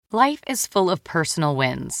Life is full of personal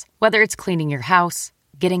wins, whether it's cleaning your house,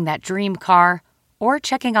 getting that dream car, or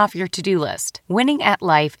checking off your to-do list. Winning at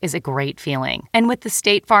life is a great feeling. And with the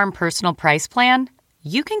State Farm Personal Price Plan,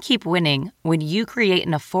 you can keep winning when you create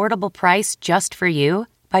an affordable price just for you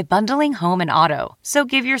by bundling home and auto. So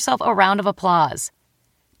give yourself a round of applause.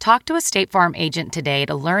 Talk to a State Farm agent today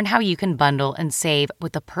to learn how you can bundle and save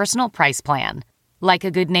with the Personal Price Plan. Like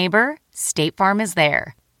a good neighbor, State Farm is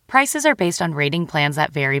there. Prices are based on rating plans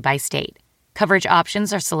that vary by state. Coverage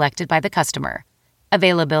options are selected by the customer.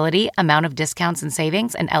 Availability, amount of discounts and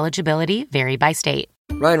savings, and eligibility vary by state.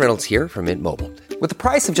 Ryan Reynolds here from Mint Mobile. With the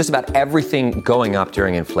price of just about everything going up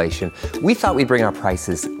during inflation, we thought we'd bring our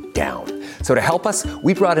prices down. So to help us,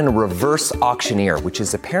 we brought in a reverse auctioneer, which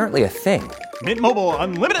is apparently a thing. Mint Mobile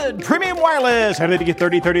Unlimited Premium Wireless. How to get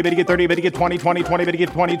 30, 30, bit to get 30, bit to get 20, 20, 20, bit to get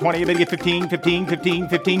 20, 20, bit to get 15, 15, 15,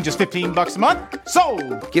 15, just $15 a month?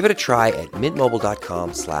 Sold! Give it a try at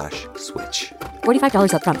mintmobile.com/switch.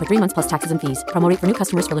 $45 up front for 3 months plus taxes and fees. Promo rate for new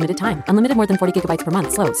customers for limited time. Unlimited more than 40 gigabytes per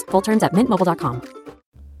month. Slows full terms at mintmobile.com.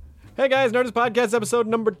 Hey guys, Nerdist Podcast episode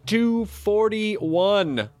number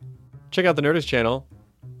 241. Check out the Nerdist channel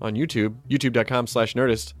on YouTube,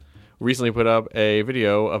 youtube.com/Nerdist. Recently put up a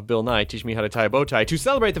video of Bill Nye teaching me how to tie a bow tie to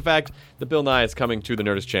celebrate the fact that Bill Nye is coming to the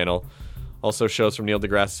Nerdist channel. Also shows from Neil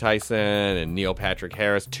deGrasse Tyson and Neil Patrick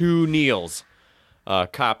Harris. Two Neils.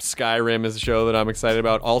 Cop Skyrim is a show that I'm excited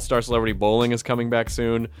about. All-Star Celebrity Bowling is coming back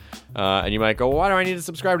soon. And you might go, well, why do I need to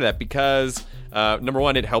subscribe to that? Because, number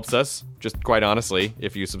one, it helps us, just quite honestly,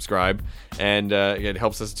 if you subscribe. And it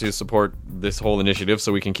helps us to support this whole initiative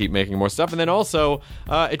so we can keep making more stuff. And then also,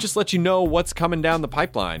 it just lets you know what's coming down the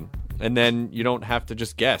pipeline. And then you don't have to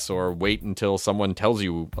just guess or wait until someone tells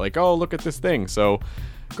you, like, oh, look at this thing. So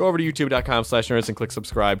go over to youtube.com/Nerdist and click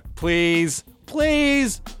subscribe. Please.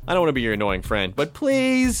 Please. I don't want to be your annoying friend, but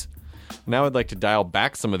please. Now I'd like to dial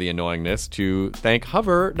back some of the annoyingness to thank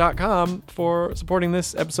Hover.com for supporting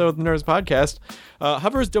this episode of the Nerdist Podcast.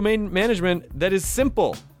 Hover is domain management that is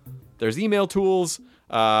simple. There's email tools.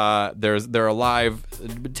 There are live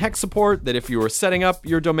tech support that if you are setting up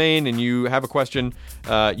your domain and you have a question,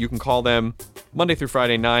 you can call them Monday through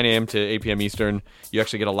Friday, 9 a.m. to 8 p.m. Eastern. You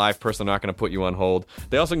actually get a live person. They're not going to put you on hold.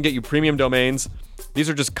 They also can get you premium domains. These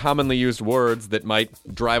are just commonly used words that might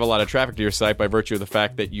drive a lot of traffic to your site by virtue of the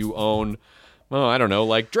fact that you own, well, I don't know,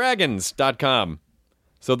 like dragons.com.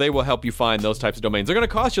 So they will help you find those types of domains. They're going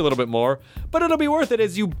to cost you a little bit more, but it'll be worth it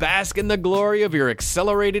as you bask in the glory of your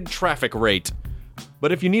accelerated traffic rate.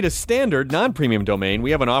 But if you need a standard non-premium domain,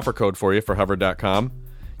 we have an offer code for you for Hover.com.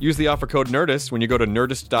 Use the offer code NERDIST when you go to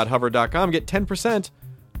nerdist.hover.com. Get 10%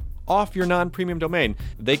 off your non-premium domain.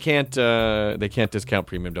 They can't discount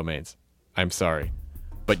premium domains. I'm sorry.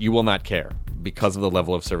 But you will not care because of the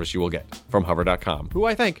level of service you will get from Hover.com, who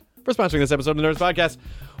I thank for sponsoring this episode of the Nerdist Podcast,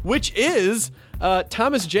 which is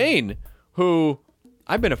Thomas Jane, who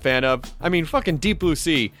I've been a fan of. I mean, fucking Deep Blue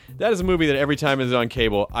Sea. That is a movie that every time it's on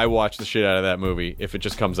cable, I watch the shit out of that movie. If it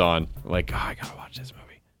just comes on, I'm like, oh, I gotta watch this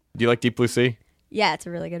movie. Do you like Deep Blue Sea? Yeah, it's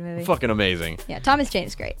a really good movie. Fucking amazing. Yeah, Thomas Jane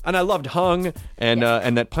is great. And I loved Hung, and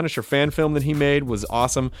that Punisher fan film that he made was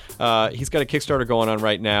awesome. He's got a Kickstarter going on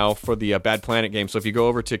right now for the Bad Planet game. So if you go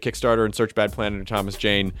over to Kickstarter and search Bad Planet or Thomas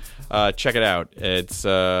Jane, check it out. It's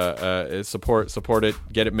support it,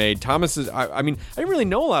 get it made. Thomas is, I mean, I didn't really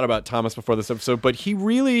know a lot about Thomas before this episode, but he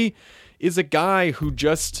really is a guy who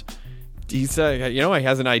just, he's he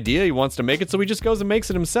has an idea, he wants to make it, so he just goes and makes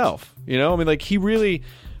it himself. I mean, like, he really,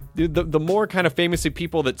 the more kind of famous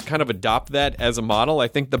people that kind of adopt that as a model, I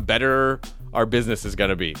think the better our business is going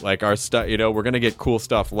to be. Like, our stuff, we're going to get cool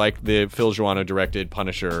stuff like the Phil Joannou directed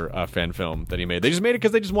Punisher fan film that he made. They just made it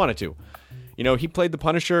because they just wanted to. He played the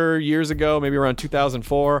Punisher years ago, maybe around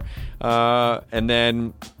 2004, and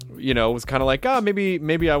then, was kind of like,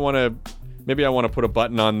 maybe I want to put a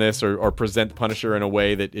button on this or present Punisher in a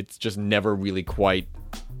way that it's just never really quite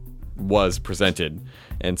was presented.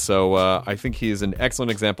 And so I think he is an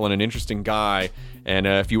excellent example and an interesting guy. And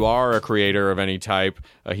if you are a creator of any type,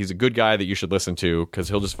 he's a good guy that you should listen to because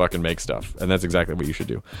he'll just fucking make stuff. And that's exactly what you should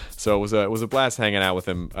do. So it was a blast hanging out with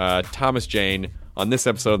him. Thomas Jane on this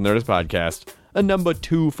episode of the Nerdist Podcast, a number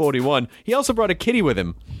 241. He also brought a kitty with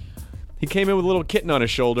him. He came in with a little kitten on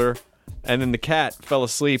his shoulder, and then the cat fell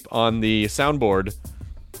asleep on the soundboard,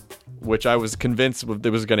 which I was convinced it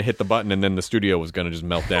was going to hit the button and then the studio was going to just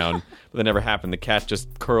melt down. But that never happened. The cat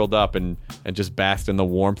just curled up and just basked in the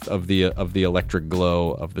warmth of the electric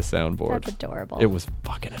glow of the soundboard. That's adorable. It was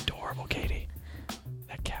fucking adorable, Katie.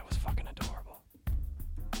 That cat was fucking adorable.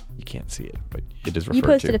 You can't see it, but it is referred You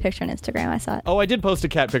posted to. a picture on Instagram. I saw it. Oh, I did post a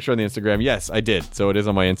cat picture on the Instagram. Yes, I did. So it is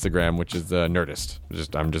on my Instagram, which is Nerdist.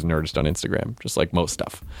 I'm just Nerdist on Instagram, just like most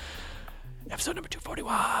stuff. Episode number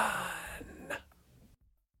 241.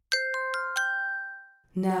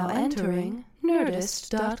 Now entering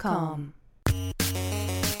Nerdist.com.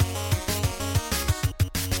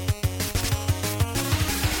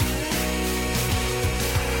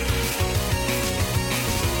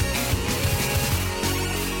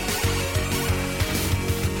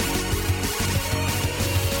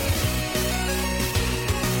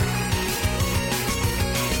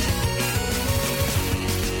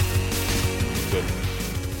 Good.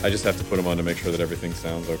 I just have to put them on to make sure that everything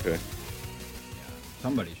sounds okay.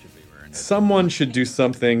 Somebody should be wearing it. Someone should do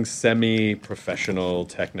something semi-professional,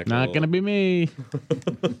 technical. Not gonna be me.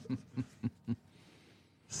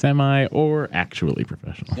 Semi or actually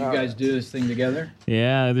professional. You guys do this thing together?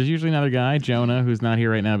 Yeah, there's usually another guy, Jonah, who's not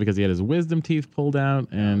here right now because he had his wisdom teeth pulled out,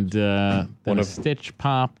 and then a stitch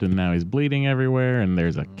popped, and now he's bleeding everywhere, and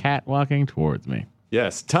there's a cat walking towards me.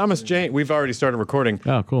 Yes, Thomas Jane. We've already started recording.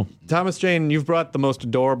 Oh, cool. Thomas Jane, you've brought the most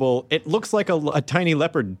adorable. It looks like a tiny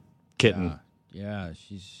leopard kitten. Yeah,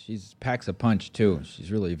 she's packs a punch too. She's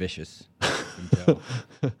really vicious. You can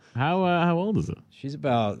tell. How old is it? She's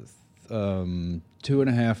about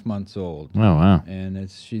 2.5 months old. Oh, wow. And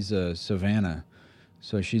she's a Savannah,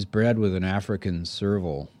 so she's bred with an African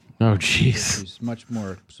serval. Oh, jeez. She's much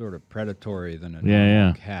more sort of predatory than a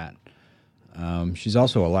Yeah. cat. She's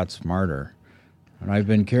also a lot smarter. And I've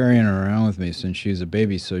been carrying her around with me since she was a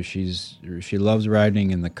baby, so she loves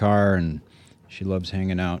riding in the car, and she loves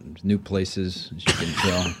hanging out in new places. As you can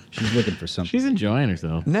tell, she's looking for something. She's enjoying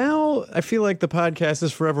herself. Now I feel like the podcast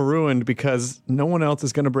is forever ruined because no one else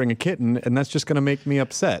is going to bring a kitten, and that's just going to make me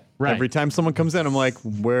upset. Right. Every time someone comes in, I'm like,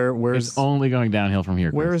 where's It's only going downhill from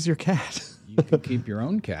here. where Chris. is your cat? You can keep your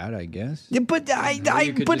own cat, I guess. Yeah, but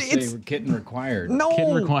You could but just it's say kitten required. no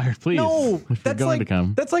Kitten required, please. No, If you're going to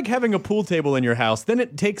come. That's like having a pool table in your house. Then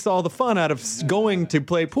it takes all the fun out of going to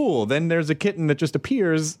play pool. Then there's a kitten that just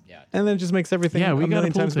appears, and then it just makes everything Yeah, we a got a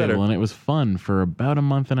million pool times table, better. and it was fun for about a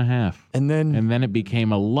month and a half. And then it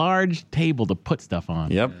became a large table to put stuff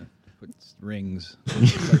on. yep. Put rings.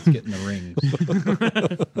 Starts getting the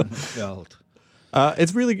rings. Belt.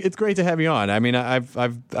 It's great to have you on. I mean,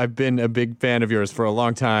 I've been a big fan of yours for a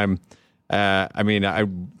long time.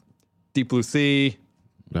 Deep Blue Sea,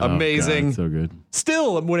 Oh, amazing. God, so good.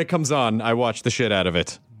 Still, when it comes on, I watch the shit out of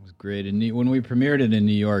it. It was great. And when we premiered it in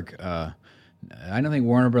New York, I don't think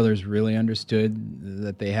Warner Brothers really understood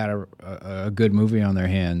that they had a good movie on their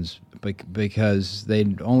hands because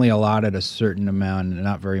they'd only allotted a certain amount and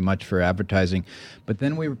not very much for advertising. But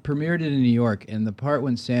then we premiered it in New York, and the part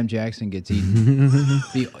when Sam Jackson gets eaten,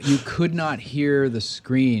 you could not hear the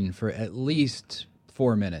screen for at least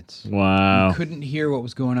 4 minutes. Wow. You couldn't hear what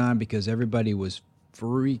was going on because everybody was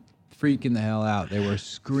freaking the hell out. They were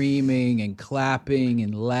screaming and clapping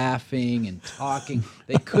and laughing and talking.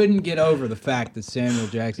 They couldn't get over the fact that Samuel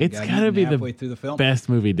Jackson It's got got to eaten be halfway the through the film. best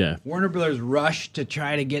movie death. Warner Brothers rushed to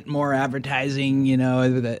try to get more advertising,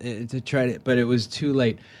 but it was too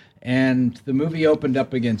late. And the movie opened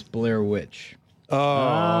up against Blair Witch.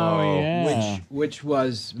 Oh, yeah. Which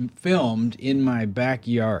was filmed in my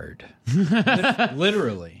backyard.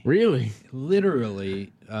 Literally. Really?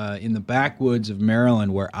 Literally in the backwoods of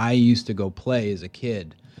Maryland where I used to go play as a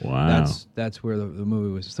kid. Wow. That's where the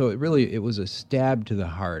movie was. So it was a stab to the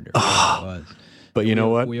heart. It was. But you know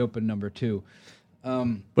what? We opened number 2.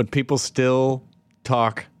 But people still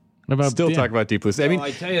talk About Deep Blue Sea. I mean,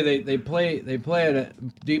 I tell you, they play it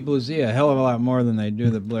at Deep Blue Sea a hell of a lot more than they do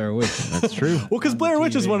the Blair Witch. That's true. well, because Blair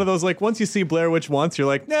Witch is TV. one of those, like, once you see Blair Witch once, you're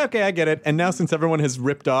like, nah, okay, I get it. And now since everyone has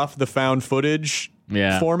ripped off the found footage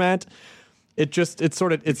format, it's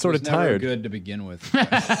sort of Never tired. good to begin with.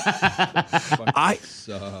 I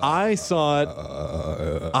saw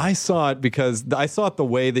it because I saw it the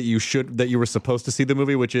way that you were supposed to see the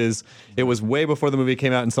movie, which is it was way before the movie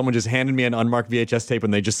came out, and someone just handed me an unmarked VHS tape,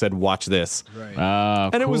 and they just said, "Watch this." Right.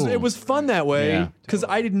 And it was fun that way because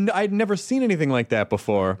I'd never seen anything like that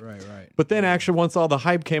before. Right. But then actually, once all the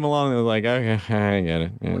hype came along, they were like, "Okay, I get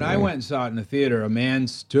it." When I went and saw it in the theater, a man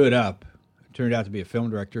stood up. Turned out to be a film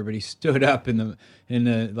director, but he stood up in the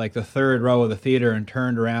third row of the theater and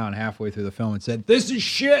turned around halfway through the film and said, "This is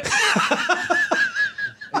shit."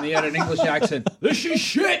 And he had an English accent. "This is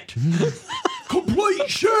shit. Complete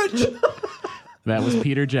shit." That was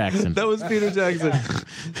Peter Jackson. That was Peter Jackson.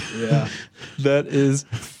 Yeah. That is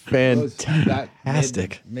fantastic.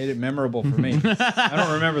 That made it memorable for me. I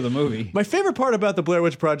don't remember the movie. My favorite part about the Blair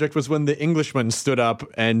Witch Project was when the Englishman stood up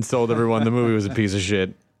and told everyone the movie was a piece of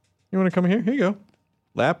shit. You want to come here? Here you go.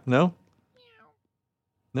 Lap? No?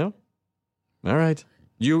 No? All right.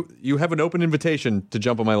 You have an open invitation to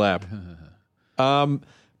jump on my lap.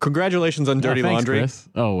 Congratulations on Dirty thanks, Laundry. Chris.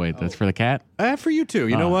 Oh, wait, that's for the cat? For you too.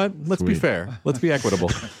 You know what? Let's be sweet. fair. Let's be equitable.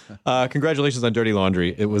 Congratulations on Dirty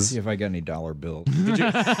Laundry. It was. See if I got any dollar bills.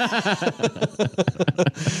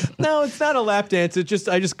 No, it's not a lap dance. I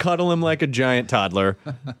just cuddle him like a giant toddler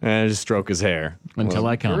and I just stroke his hair Until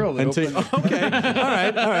I come. Okay.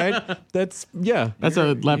 All right. That's That's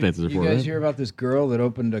what lap dances are You for, guys right? hear about this girl that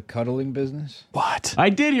opened a cuddling business? What? I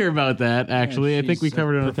did hear about that, actually. I think we She's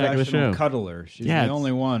covered it a on Attack of the Show. professional cuddler. She's Yeah, the it's-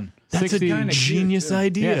 only one. That's 60 a kinda genius cute, too.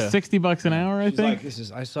 idea. Yeah, $60 an hour, I She's think.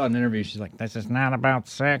 like, I saw an interview. She's like, this is not about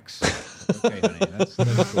sex. Okay, honey, that's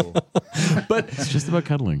cool. But It's just about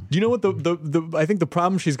cuddling. do you know what I think the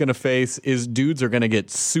problem she's going to face is dudes are going to get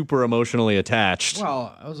super emotionally attached.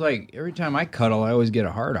 Well, I was like, every time I cuddle, I always get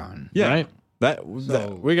a hard on. Yeah. Right? That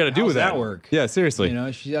we got to do how's with that work? Yeah, seriously. You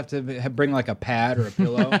know, she have to bring like a pad or a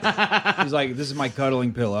pillow. She's like, this is my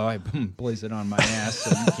cuddling pillow. I place it on my ass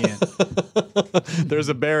so you can't. There's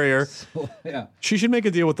a barrier. Yeah. She should make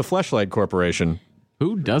a deal with the Fleshlight Corporation.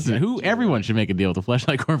 Who doesn't? Everyone should make a deal with the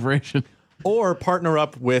Fleshlight Corporation. Or partner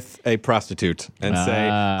up with a prostitute and say,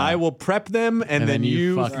 I will prep them and then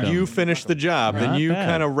fuck them. you finish the job. Then Not you bad.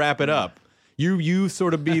 kind of wrap it up. You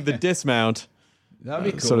sort of be the dismount. That'd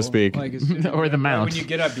be cool. so to speak. Like, Or the mount. When you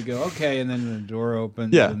get up, you go, okay, and then the door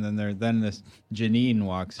opens, Yeah. and then this Janine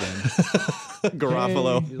walks in.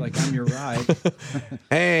 Garofalo. Hey, like, I'm your ride.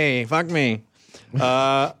 Hey, fuck me.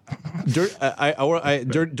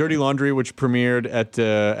 Dirty Laundry, which premiered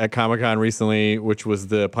at Comic-Con recently, which was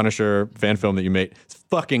the Punisher fan film that you made. It's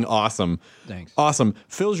fucking awesome. Thanks. Awesome.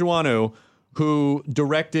 Phil Joannou, who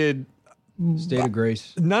directed State of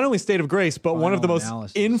Grace. not only State of Grace, but one of the most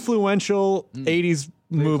Analysis. influential 80s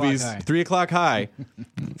movies, High. 3 O'Clock High.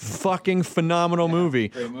 Fucking phenomenal movie.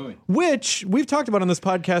 Great movie. Which we've talked about on this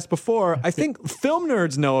podcast before. I think film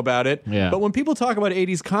nerds know about it. Yeah. But when people talk about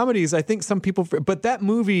 80s comedies, I think some people... But that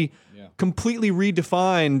movie completely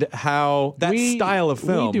redefined how... that style of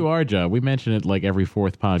film. We do our job. We mention it like every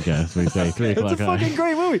fourth podcast. We say 3 o'clock. It's a fucking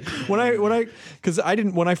great movie.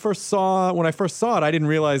 When I first saw it, I didn't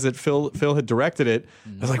realize that Phil had directed it.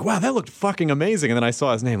 I was like, wow, that looked fucking amazing. And then I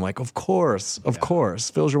saw his name, like, of course,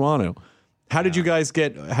 Phil Joannou. How did you guys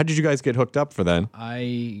get hooked up for that?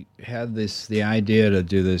 I had the idea to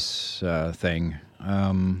do this thing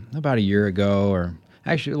about a year ago, or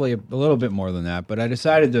actually a little bit more than that, but I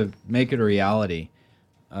decided to make it a reality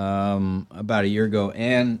about a year ago.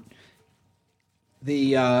 And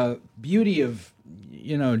the beauty of,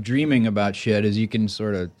 dreaming about shit is you can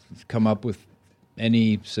sort of come up with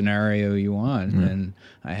any scenario you want. And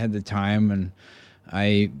I had the time, and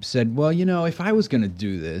I said, well, if I was going to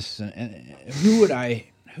do this,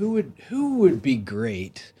 who would be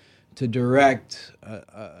great to direct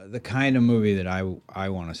the kind of movie that I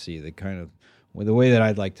want to see, the way that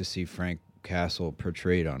I'd like to see Frank Castle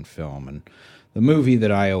portrayed on film, and the movie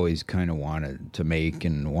that I always kind of wanted to make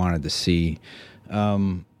and wanted to see.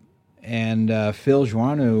 And Phil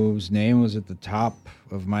Joannou's name was at the top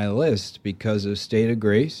of my list because of State of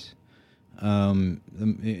Grace.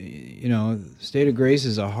 State of Grace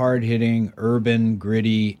is a hard-hitting, urban,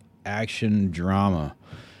 gritty action drama,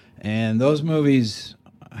 and those movies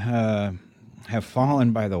have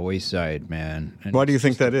fallen by the wayside, man. And Why do you it's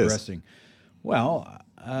think just that is? depressing. Well,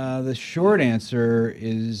 the short answer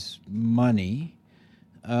is money.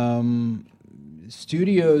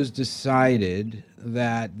 Studios decided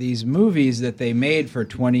that these movies that they made for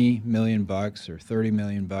 $20 million or $30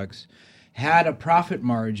 million had a profit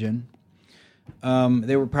margin.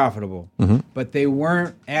 They were profitable, but they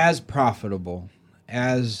weren't as profitable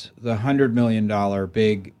as the $100 million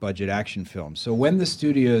big budget action film. So when the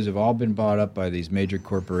studios have all been bought up by these major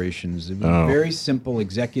corporations, it was a very simple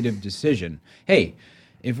executive decision. Hey,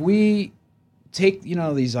 if we take,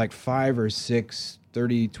 these like 5 or 6,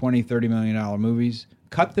 $30 million movies,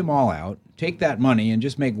 cut them all out, take that money and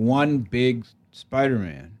just make one big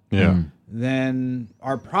Spider-Man. Yeah. Then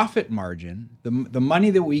our profit margin, the money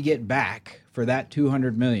that we get back for that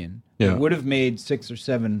 $200 million, that would have made 6 or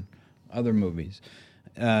 7 other movies.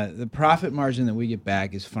 The profit margin that we get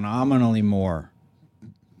back is phenomenally more,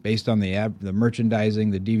 based on the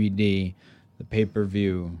merchandising, the DVD, the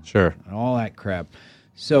pay-per-view, Sure. and all that crap.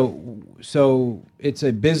 So it's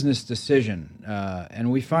a business decision,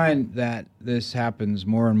 and we find that this happens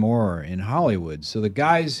more and more in Hollywood. So the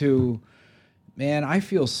guys who, man, I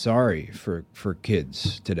feel sorry for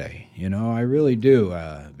kids today. I really do,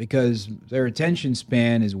 because their attention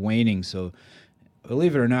span is waning. So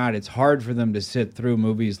believe it or not, it's hard for them to sit through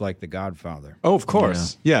movies like The Godfather. Oh, of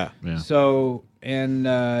course. Yeah. So, and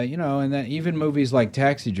and then even movies like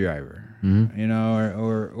Taxi Driver,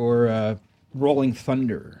 or Rolling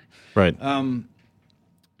Thunder. Right.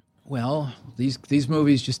 Well, these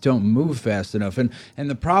movies just don't move fast enough, and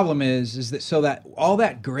the problem is that all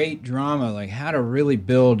that great drama, like how to really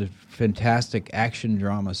build a fantastic action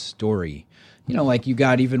drama story, like you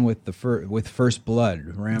got even with with First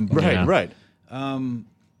Blood, Rambo. Right.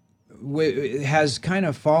 It has kind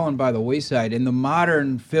of fallen by the wayside, and the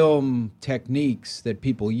modern film techniques that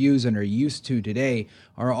people use and are used to today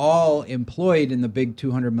are all employed in the big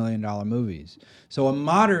 $200 million movies. So a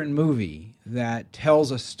modern movie that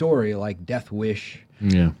tells a story like Death Wish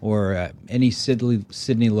or any Sidney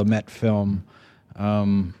Lumet film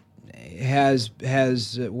has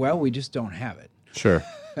we just don't have it. Sure.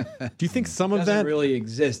 Do you think some of doesn't that really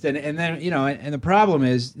exist? And then and the problem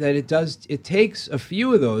is that it takes a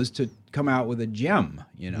few of those to come out with a gem.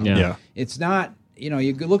 Yeah. It's not.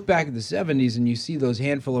 You look back at the 70s and you see those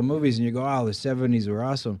handful of movies and you go, oh, the 70s were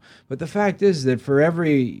awesome. But the fact is that for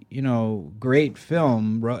every, great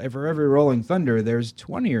film, for every Rolling Thunder, there's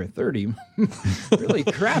 20 or 30 really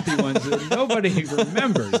crappy ones that nobody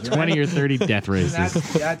remembers. Right? 20 or 30 death races.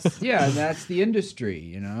 That's the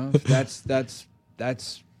industry,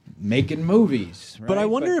 That's making movies. Right? But I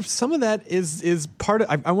wonder if some of that is part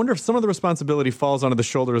of... I wonder if some of the responsibility falls onto the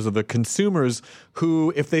shoulders of the consumers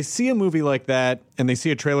who, if they see a movie like that and they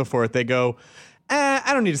see a trailer for it, they go,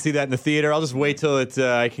 I don't need to see that in the theater. I'll just wait till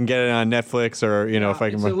I can get it on Netflix or, if I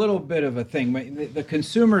can... It's a little bit of a thing. The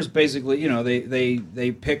consumers basically,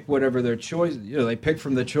 they pick whatever their choice... they pick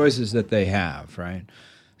from the choices that they have, right?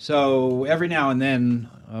 So every now and then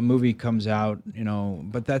a movie comes out,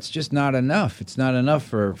 but that's just not enough. It's not enough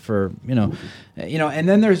for and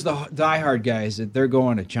then there's the diehard guys that they're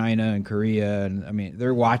going to China and Korea, and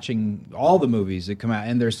they're watching all the movies that come out,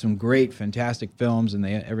 and there's some great, fantastic films, and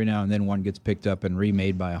every now and then one gets picked up and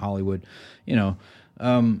remade by Hollywood,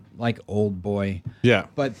 like Old Boy. Yeah.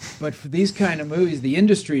 But for these kind of movies, the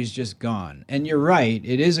industry's just gone. And you're right,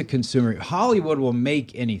 it is a consumer. Hollywood will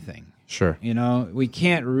make anything. Sure. We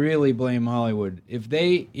can't really blame Hollywood. If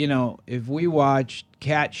they, if we watched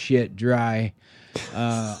cat shit dry,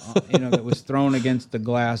 that was thrown against the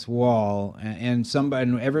glass wall and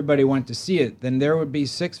everybody went to see it, then there would be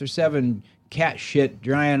 6 or 7 cat shit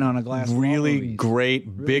drying on a glass wall. Really great,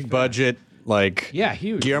 really big budget.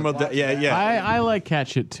 Huge. Guillermo, I like cat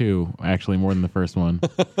shit too, actually, more than the first one.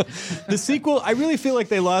 The sequel, I really feel like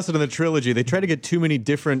they lost it in the trilogy. They tried to get too many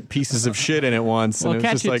different pieces of shit in it once. Well, and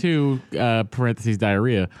cat it was shit 2, parentheses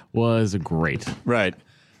diarrhea, was great. Right.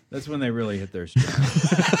 That's when they really hit their stride.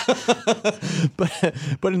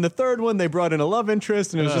 But in the third one, they brought in a love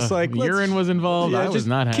interest, and it was just like... urine was involved. I was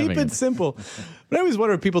not having keep it simple. But I always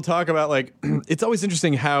wonder if people talk about, it's always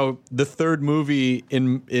interesting how the third movie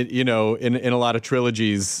in a lot of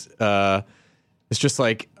trilogies, it's just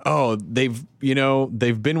like, oh, they've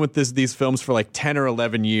been with these films for 10 or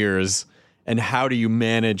 11 years, and how do you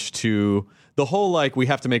manage to... The whole we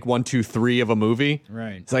have to make 1, 2, 3 of a movie.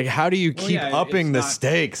 Right. It's like, how do you keep upping the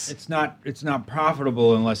stakes? It's not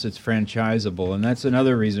profitable unless it's franchisable, and that's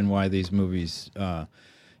another reason why these movies, aren't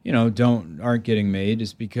getting made,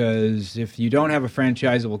 is because if you don't have a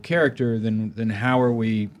franchisable character, then how are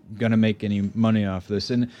we going to make any money off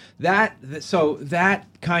this? And that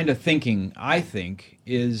kind of thinking, I think,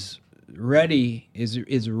 is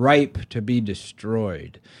ripe to be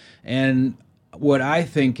destroyed. And what I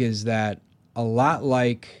think is that a lot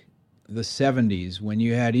like the 70s, when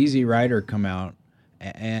you had Easy Rider come out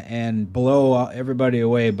and blow everybody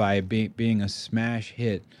away by being a smash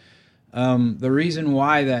hit, the reason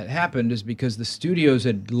why that happened is because the studios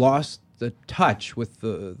had lost the touch with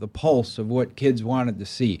the pulse of what kids wanted to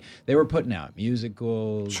see. They were putting out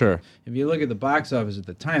musicals. Sure. If you look at the box office at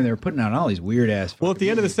the time, they were putting out all these weird-ass... Well, at the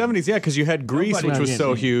end of the 70s, because you had Grease, which was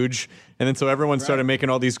so huge, and then so everyone started making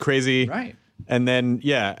all these crazy... Right. And then,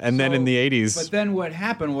 then in the 80s... But then what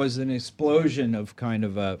happened was an explosion of kind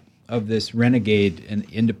of this renegade and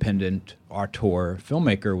independent auteur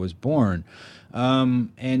filmmaker was born.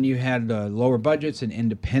 And you had lower budgets and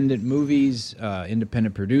independent movies,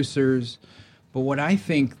 independent producers. But what I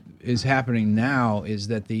think is happening now is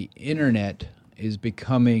that the internet is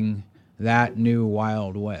becoming that new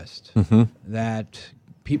Wild West. Mm-hmm. That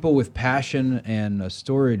people with passion and a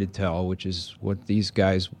story to tell, which is what these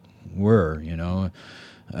guys were, are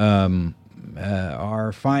going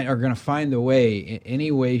to find a way, in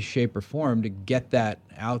any way, shape, or form, to get that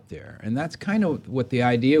out there. And that's kind of what the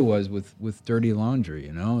idea was with Dirty Laundry.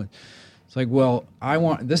 It's like, well,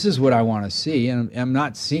 this is what I want to see, and I'm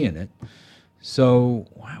not seeing it. So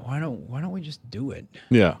why don't we just do it?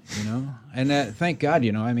 Yeah. You know, and thank God,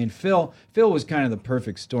 you know, I mean, Phil was kind of the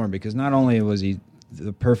perfect storm because not only was he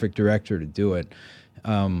the perfect director to do it,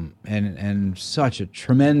 and such a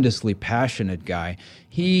tremendously passionate guy,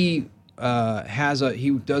 he does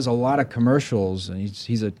a lot of commercials, and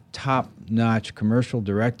he's a top-notch commercial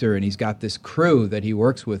director, and he's got this crew that he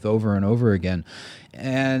works with over and over again.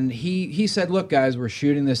 And he said, look, guys, we're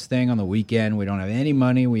shooting this thing on the weekend. We don't have any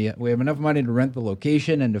money. We have enough money to rent the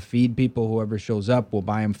location and to feed people. Whoever shows up, we'll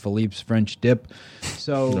buy him Philippe's French dip.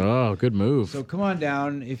 So, good move. So come on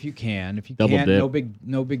down if you can. If you Double can't, dip.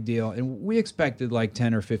 no big deal. And we expected like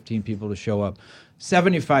 10 or 15 people to show up.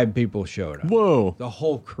 75 people showed up. Whoa. The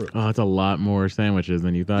whole crew. Oh, that's a lot more sandwiches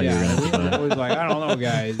than you thought you were going to I find. was like, I don't know,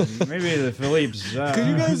 guys. Maybe the Philippe's. Could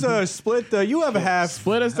you guys split? You have a half.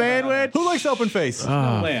 Split a sandwich? Who likes open face?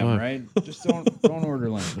 No lamb, right? Just don't order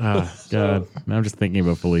lamb. Oh, God. Now I'm just thinking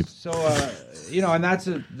about Philippe. So, you know, and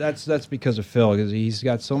that's because of Phil, because he's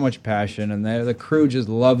got so much passion, and the crew just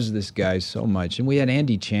loves this guy so much. And we had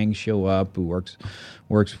Andy Chang show up, who works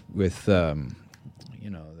with,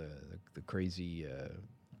 you know, the crazy.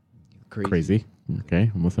 Crazy.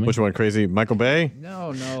 Okay, I'm listening. Which one? Crazy Michael Bay?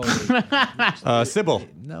 No. Sybil.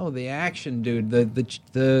 No, the action dude, the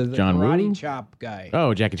John karate Woo? chop guy.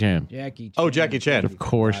 Oh, Jackie Chan. Jackie Chan. Oh, Jackie Chan. Of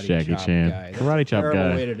course, Karate Jackie chop Chan. guy. That's Karate a chop terrible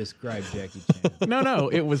guy. way to describe Jackie Chan. No,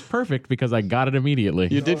 it was perfect because I got it immediately.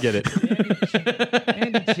 You did get it.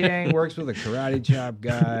 Andy Chang works with a karate chop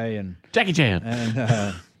guy, and Jackie Chan.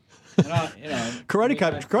 you know,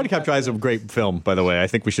 Karate Cop Guy is a great film, by the way. I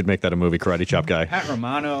think we should make that a movie, Karate Chop Guy. Pat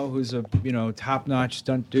Romano, who's a top-notch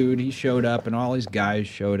stunt dude, he showed up, and all these guys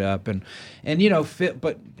showed up, and you know,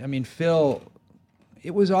 Phil.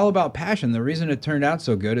 It was all about passion. The reason it turned out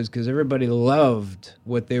so good is because everybody loved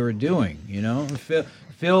what they were doing. You know,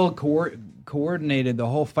 Phil coordinated the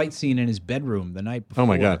whole fight scene in his bedroom the night before. Oh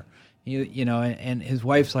my God! You know, and his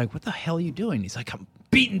wife's like, "What the hell are you doing?" He's like, "I'm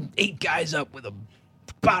beating 8 guys up with a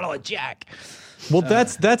bottle of Jack." Well,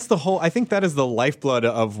 that's the whole. I think that is the lifeblood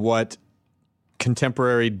of what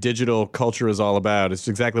contemporary digital culture is all about. It's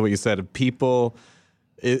exactly what you said. People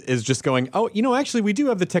is just going, oh, you know, actually, we do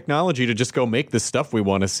have the technology to just go make this stuff we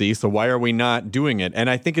want to see. So why are we not doing it?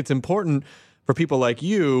 And I think it's important for people like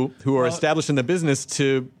you who are established in the business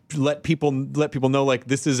to let people know, like,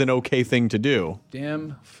 this is an okay thing to do.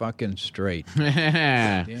 Damn fucking straight.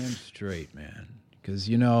 Damn straight, man. Because,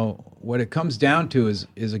 you know, what it comes down to is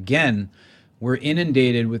again, we're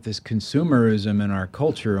inundated with this consumerism in our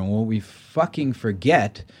culture, and what we fucking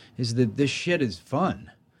forget is that this shit is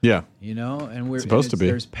fun. Yeah. You know, and supposed to be.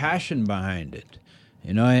 There's passion behind it.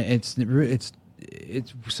 You know, it's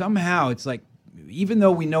somehow it's like, even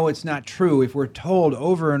though we know it's not true, if we're told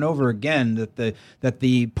over and over again that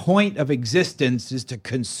the point of existence is to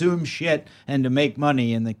consume shit and to make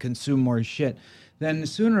money and to consume more shit, then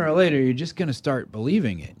sooner or later you're just going to start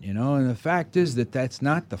believing it, you know? And the fact is that that's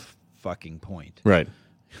not the fucking point. Right.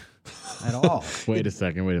 At all. Wait a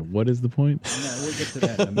second. What is the point? Yeah, we'll get to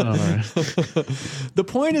that in a minute. All right. The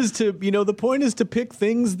point is to pick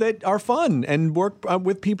things that are fun and work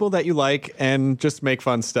with people that you like and just make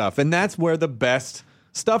fun stuff. And that's where the best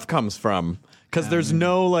stuff comes from. Because there's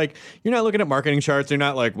no, like, you're not looking at marketing charts. You're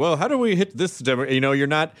not like, well, how do we hit this? You know, you're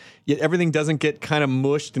not, everything doesn't get kind of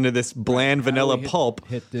mushed into this bland vanilla pulp.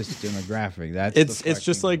 Hit this demographic. It's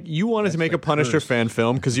just like, you wanted to make a Punisher fan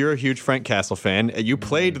film because you're a huge Frank Castle fan. You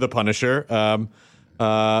played the Punisher. Yeah,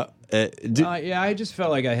 I just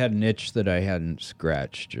felt like I had an itch that I hadn't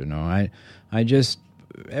scratched, you know. I just,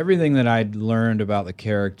 everything that I'd learned about the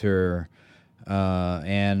character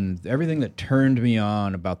and everything that turned me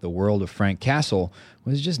on about the world of Frank Castle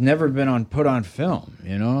was just never been put on film,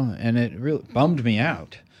 you know, and it really bummed me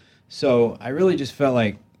out. So I really just felt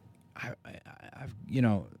like, I've, you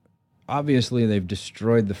know, obviously they've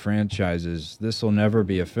destroyed the franchises. This will never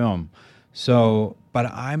be a film. So, but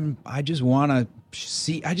I just wanted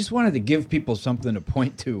to give people something to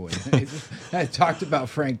point to. And I talked about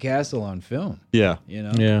Frank Castle on film. Yeah. You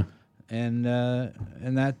know. Yeah. And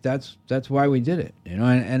that's why we did it, you know.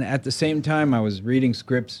 And at the same time, I was reading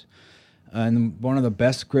scripts, and one of the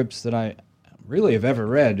best scripts that I really have ever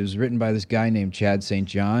read was written by this guy named Chad St.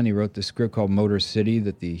 John. He wrote this script called Motor City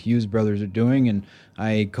that the Hughes brothers are doing, and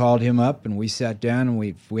I called him up, and we sat down, and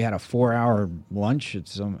we had a 4-hour lunch at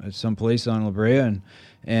some place on La Brea,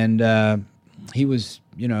 and he was,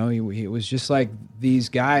 you know, he was just like these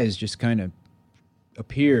guys just kind of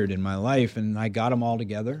appeared in my life, and I got them all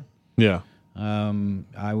together. Yeah.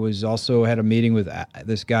 I was also had a meeting with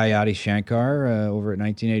this guy Adi Shankar over at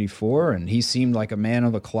 1984, and he seemed like a man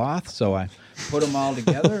of the cloth. So I put them all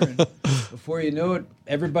together, and before you knew it,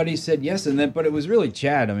 everybody said yes. And then, but it was really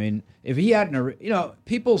Chad. I mean, if he hadn't,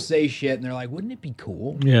 people say shit, and they're like, "Wouldn't it be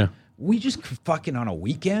cool?" Yeah. We just fucking on a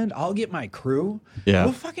weekend. I'll get my crew. Yeah.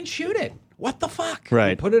 We'll fucking shoot it. What the fuck?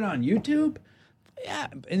 Right. We'll put it on YouTube. Yeah,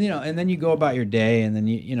 and then you go about your day, and then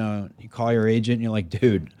you call your agent, and you're like,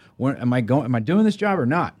 dude, am I doing this job or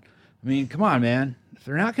not? I mean, come on, man. If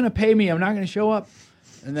they're not going to pay me, I'm not going to show up.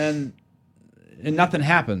 And nothing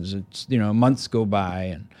happens. It's months go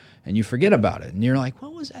by, and you forget about it, and you're like,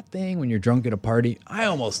 what was that thing when you're drunk at a party? I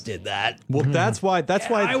almost did that. Well, that's why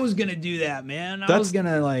I was going to do that, man. I was going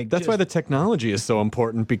to That's why the technology is so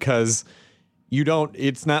important, because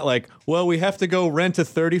it's not like, well, we have to go rent a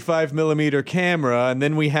 35 millimeter camera, and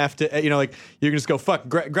then we have to, you can just go, fuck,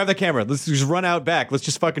 grab the camera. Let's just run out back. Let's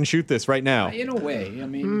just fucking shoot this right now. In a way. I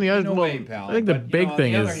mean, in a way, pal. I think the big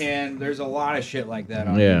thing is... On the other hand, there's a lot of shit like that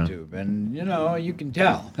on YouTube, and, you can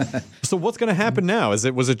tell. So what's going to happen now? This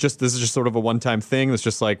is just sort of a one-time thing? It's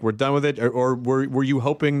just like, we're done with it? Or were you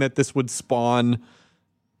hoping that this would spawn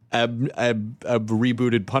a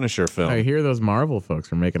rebooted Punisher film? I hear those Marvel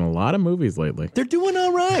folks are making a lot of movies lately. They're doing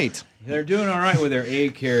all right. They're doing all right with their A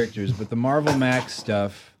characters, but the Marvel Max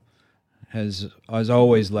stuff has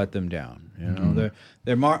always let them down.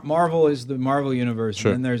 Marvel is the Marvel universe,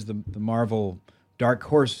 Sure. and then there's the Marvel Dark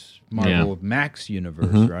Horse Marvel Max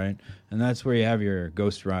universe, right? And that's where you have your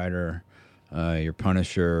Ghost Rider, your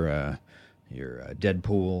Punisher, your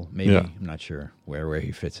Deadpool. Maybe I'm not sure where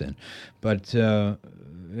he fits in, but.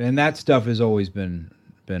 And that stuff has always been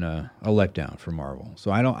a letdown for Marvel.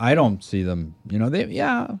 So I don't see them.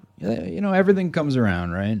 Everything comes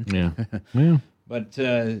around, right? Yeah. Yeah. But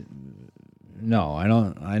no, I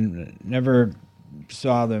don't. I never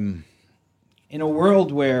saw them in a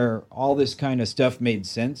world where all this kind of stuff made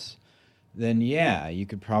sense. Then you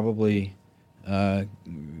could probably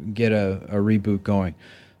get a reboot going.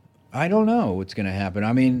 I don't know what's going to happen.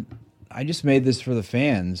 I mean, I just made this for the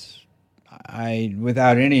fans.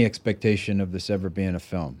 Without any expectation of this ever being a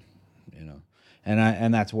film,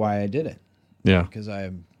 and that's why I did it. Yeah, because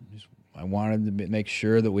I wanted to make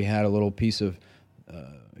sure that we had a little piece of,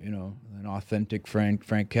 an authentic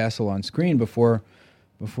Frank Castle on screen before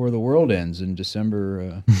the world ends in December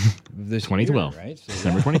of this 2012, year, right? So,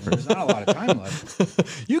 December 21st. There's not a lot of time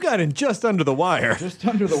left. You got in just under the wire. Just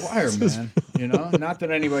under the wire, man. Not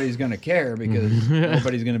that anybody's going to care, because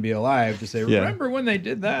nobody's going to be alive to say, remember when they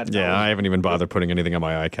did that? Yeah, I haven't even bothered putting anything on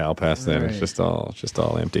my iCal past then. It's just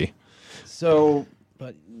all empty. So,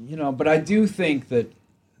 but I do think that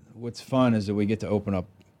what's fun is that we get to open up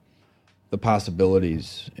the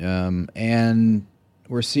possibilities, and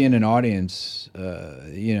we're seeing an audience.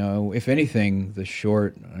 If anything, the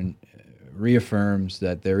short reaffirms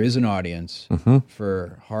that there is an audience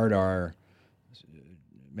for hard R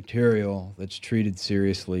material that's treated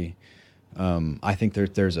seriously. I think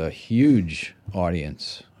there's a huge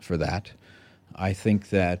audience for that. I think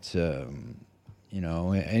that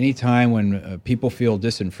any time when people feel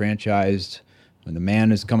disenfranchised, when the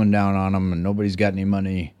man is coming down on them and nobody's got any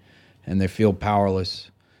money, and they feel powerless,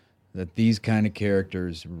 that these kind of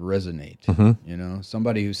characters resonate.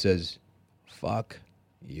 Somebody who says, "Fuck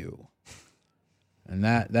you," and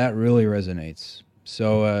that really resonates.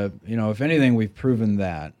 So if anything, we've proven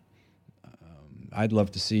that. I'd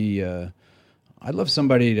love to see. I'd love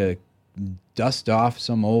somebody to dust off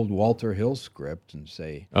some old Walter Hill script and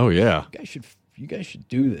say, "Oh yeah, you guys should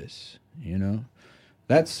do this."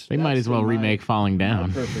 They might as well remake Falling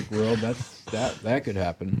Down. Perfect world. That could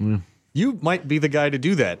happen. You might be the guy to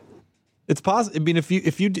do that. It's possible. I mean, if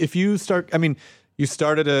you start. I mean, you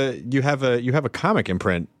have a comic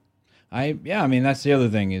imprint. I mean, that's the other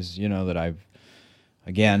thing is that I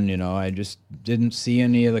just didn't see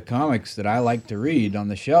any of the comics that I like to read on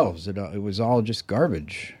the shelves. It was all just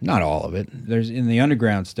garbage. Not all of it. The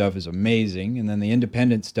underground stuff is amazing, and then the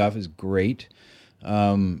independent stuff is great.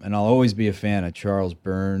 And I'll always be a fan of Charles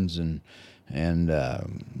Burns and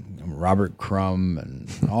Robert Crumb and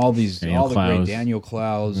all the great Daniel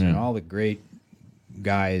Clowes and all the great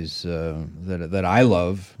guys that I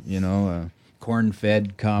love.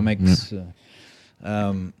 Corn-fed comics.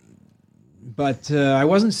 But I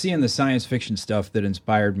wasn't seeing the science fiction stuff that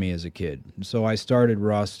inspired me as a kid. So I started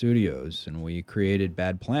Raw Studios, and we created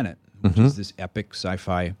Bad Planet, which is this epic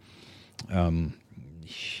sci-fi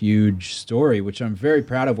huge story, which I'm very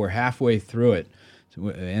proud of. We're halfway through it.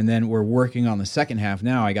 And then we're working on the second half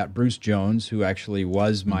now. I got Bruce Jones, who actually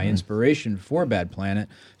was my inspiration for Bad Planet,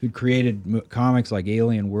 who'd created comics like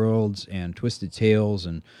Alien Worlds and Twisted Tales,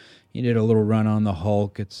 and he did a little run on the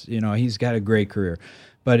Hulk. It's he's got a great career.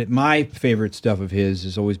 But my favorite stuff of his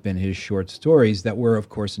has always been his short stories that were, of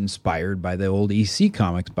course, inspired by the old EC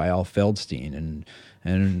comics by Al Feldstein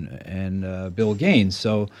and Bill Gaines.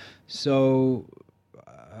 So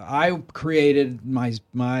I created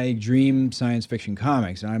my dream science fiction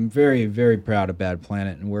comics, and I'm very, very proud of Bad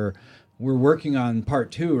Planet. And we're working on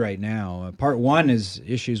part 2 right now. Part 1 is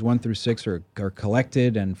issues 1 through 6 are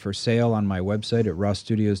collected and for sale on my website at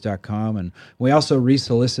rawstudios.com. And we also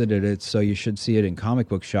resolicited it, so you should see it in comic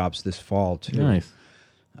book shops this fall too. Nice.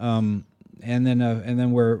 And then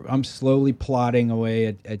I'm slowly plodding away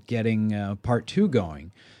at getting part 2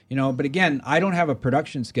 going. But again, I don't have a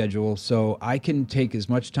production schedule, so I can take as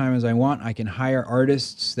much time as I want. I can hire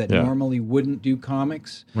artists that normally wouldn't do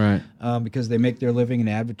comics, right? Because they make their living in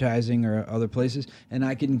advertising or other places, and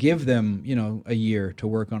I can give them, a year to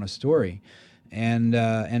work on a story,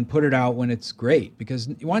 and put it out when it's great. Because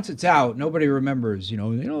once it's out, nobody remembers.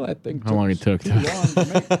 That thing. How long it took too long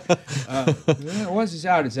to make. Once it's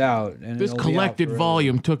out, it's out. And this collected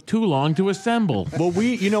volume took too long to assemble.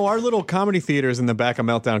 Well, our little comedy theater is in the back of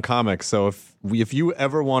Meltdown Comics. So if you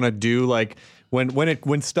ever want to do like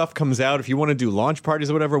when stuff comes out, if you want to do launch parties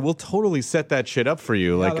or whatever, we'll totally set that shit up for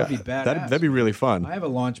you. Yeah, like that'd be badass. That'd be really fun. I have a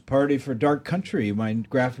launch party for Dark Country, my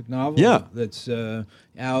graphic novel. That's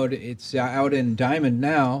out. It's out in Diamond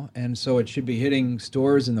now, and so it should be hitting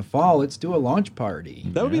stores in the fall. Let's do a launch party.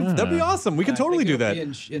 That'd be awesome. We could totally do that.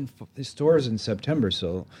 Be in stores in September,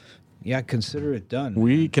 so consider it done.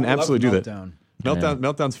 We can absolutely do that. Meltdown.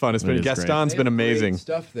 Meltdown's fun. Gaston's been amazing. Great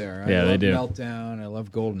stuff there. Yeah, they do. Meltdown. I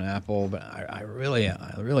love Golden Apple, but I really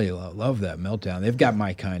love that Meltdown. They've got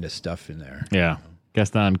my kind of stuff in there. Yeah,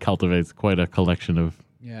 Gaston cultivates quite a collection of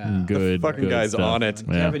good. The fucking good guy's stuff. on it.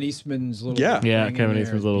 Kevin Eastman's little Kevin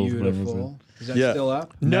Eastman's little beautiful. Is that still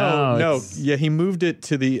up? No. Yeah, he moved it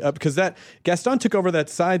to the up because that Gaston took over that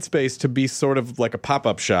side space to be sort of like a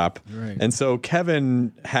pop-up shop, right. And so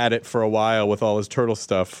Kevin had it for a while with all his turtle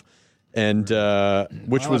stuff. And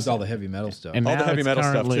which was all the heavy metal stuff. And all the heavy metal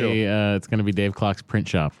stuff too. It's going to be Dave Clock's print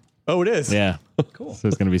shop. Oh, it is. Yeah, cool. So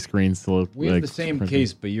it's going to be screens to look. We have the same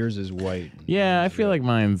case, but yours is white. Yeah, I feel like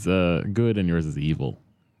mine's good and yours is evil.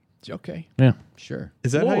 Okay. Yeah. Sure.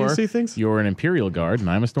 Is that how you see things? You're an Imperial Guard and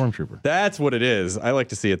I'm a Stormtrooper. That's what it is. I like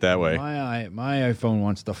to see it that way. My iPhone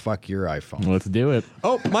wants to fuck your iPhone. Let's do it.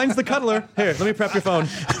 Oh, mine's the cuddler. Here, let me prep your phone.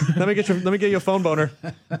 Let me get you a phone boner,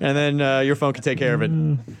 and then your phone can take care of it.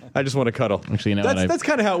 I just want to cuddle. Actually, that's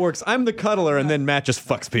kind of how it works. I'm the cuddler, and then Matt just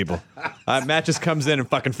fucks people. Matt just comes in and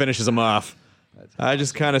fucking finishes them off. I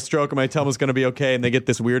just kind of stroke them. I tell them it's going to be okay, and they get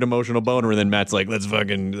this weird emotional boner, and then Matt's like, let's get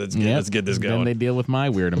this going. Then they deal with my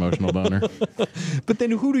weird emotional boner. But then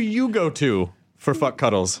who do you go to for fuck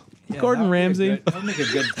cuddles? Gordon Ramsay. That'll make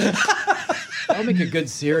a good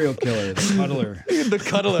serial killer, the cuddler. The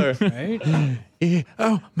cuddler. Right?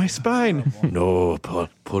 Oh, my spine. No,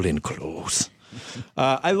 pull in close.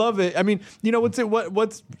 I love it. I mean,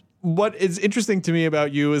 what is interesting to me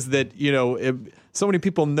about you is that, so many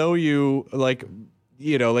people know you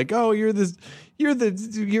you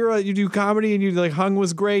do comedy and you like Hung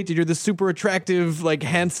was great and you're the super attractive, like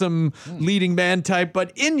handsome leading man type,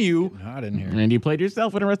 but in you, hot in here. And you played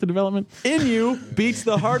yourself in Arrested Development. In you beats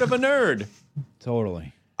the heart of a nerd.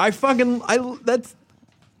 Totally. That's.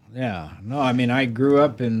 Yeah. No, I mean, I grew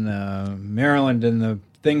up in Maryland, and the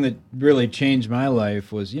thing that really changed my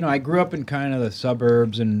life was, I grew up in kind of the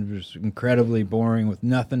suburbs, and it was incredibly boring with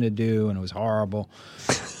nothing to do, and it was horrible.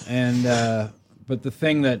 And but the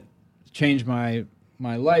thing that changed my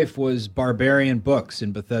life was Barbarian Books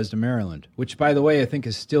in Bethesda, Maryland, which, by the way, I think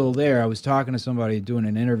is still there. I was talking to somebody doing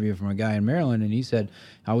an interview from a guy in Maryland, and he said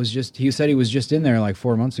he was just in there like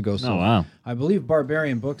 4 months ago. So oh, wow. I believe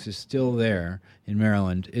Barbarian Books is still there in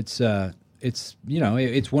Maryland. It's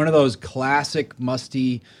one of those classic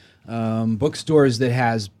musty bookstores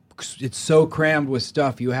that it's so crammed with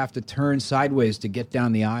stuff you have to turn sideways to get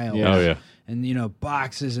down the aisle. Yeah. Oh yeah. And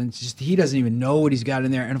boxes, and he doesn't even know what he's got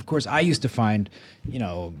in there. And of course, I used to find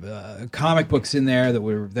comic books in there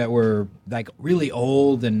that were like really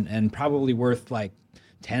old and probably worth like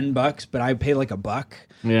 $10, but I'd pay like $1.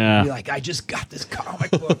 Yeah. I'd be like, I just got this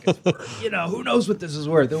comic book. It's worth, who knows what this is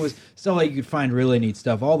worth? It was stuff like you could find really neat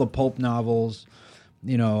stuff. All the pulp novels,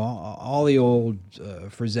 all the old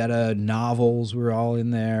Frazetta novels were all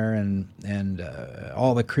in there, and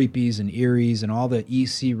all the creepies and eries and all the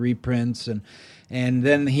EC reprints, and And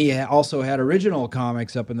then he also had original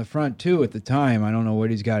comics up in the front too at the time. I don't know what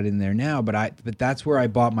he's got in there now, but that's where I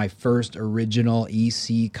bought my first original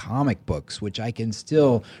EC comic books, which I can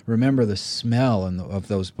still remember the smell of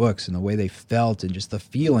those books and the way they felt and just the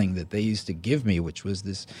feeling that they used to give me, which was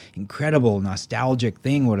this incredible nostalgic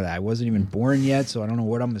thing. I wasn't even born yet, so I don't know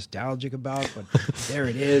what I'm nostalgic about, but there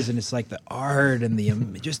it is, and it's like the art and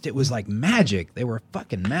it was like magic. They were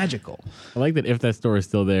fucking magical. I like that if that store is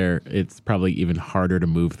still there, it's probably even harder to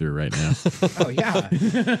move through right now. Oh yeah,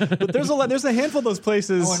 but there's a handful of those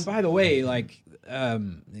places. Oh, and by the way, like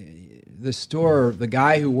the store, the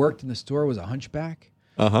guy who worked in the store was a hunchback.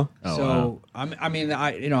 Oh, so wow.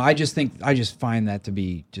 I just find that to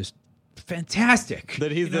be just fantastic.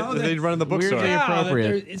 That he's running the bookstore. Weirdly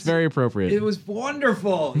appropriate. It's very appropriate. It was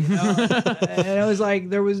wonderful, and it was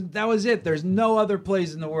like that was it. There's no other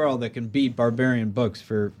place in the world that can beat Barbarian Books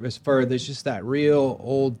for there's just that real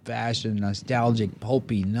old fashioned nostalgic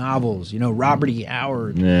pulpy novels. Robert E.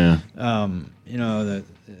 Howard. Yeah. All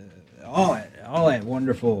that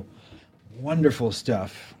wonderful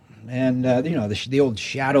stuff, and the old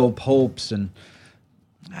shadow pulps and.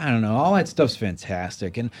 I don't know. All that stuff's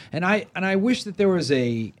fantastic, and I wish that there was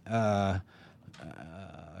a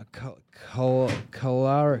color.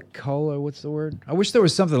 What's the word? I wish there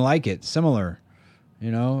was something like it, similar.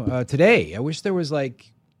 Today, I wish there was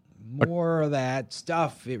like more of that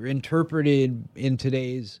stuff interpreted in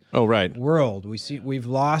today's world. We've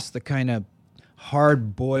lost the kind of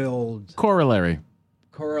hard-boiled Corollary.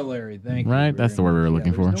 Thank you. Right, that's the word we were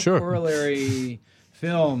looking for. No corollary.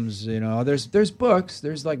 Films, there's books.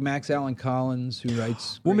 There's like Max Allan Collins who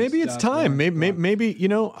writes. Well, maybe it's time. Maybe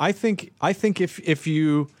I think if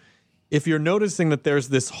you're noticing that there's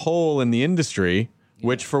this hole in the industry,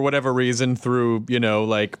 which for whatever reason through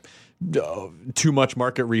too much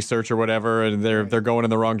market research or whatever, and they're going in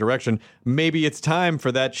the wrong direction. Maybe it's time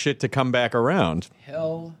for that shit to come back around.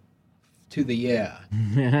 Hell to the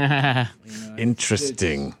yeah.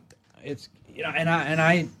 Interesting. It's and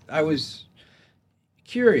I was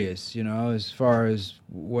curious, as far as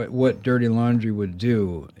what Dirty Laundry would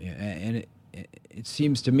do, and it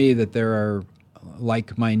seems to me that there are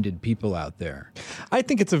like-minded people out there. I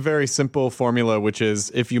think it's a very simple formula, which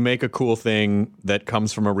is if you make a cool thing that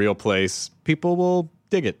comes from a real place, people will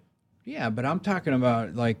dig it. Yeah, but I'm talking about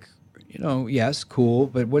yes, cool,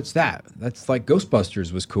 but what's that? That's like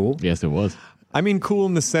Ghostbusters was cool. Yes, it was. I mean, cool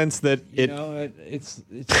in the sense that it's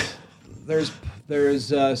there's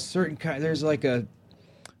a certain kind. There's like a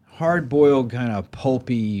hard-boiled kind of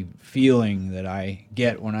pulpy feeling that I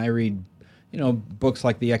get when I read, books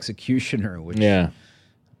like The Executioner, which The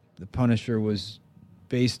Punisher was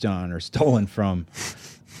based on or stolen from.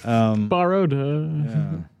 Borrowed.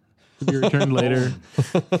 To be returned later.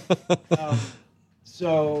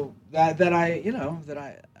 So that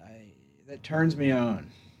turns me on,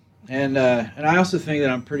 and I also think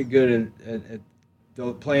that I'm pretty good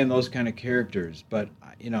at playing those kind of characters. But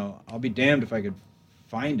I'll be damned if I could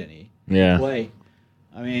find any to play.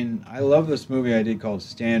 I mean, I love this movie I did called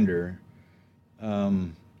Stander. It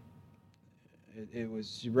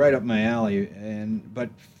was right up my alley, but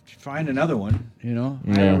find another one. I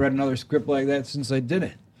haven't read another script like that since I did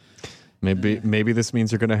it. Maybe this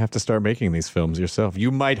means you're going to have to start making these films yourself.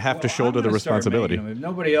 You might have to shoulder the responsibility. If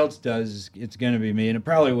nobody else does, it's going to be me, and it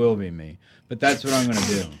probably will be me. But that's what I'm going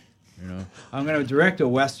to do. I'm going to direct a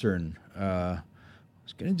Western.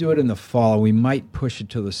 Going to do it in the fall. We might push it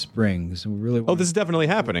to the spring. Because we really. This is definitely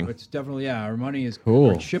happening. It's definitely Our money is cool.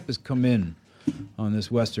 Our ship has come in on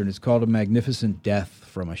this Western. It's called A Magnificent Death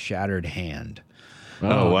from a Shattered Hand.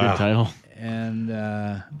 Oh wow! Good title. And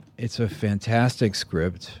it's a fantastic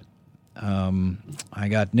script. I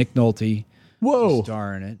got Nick Nolte. To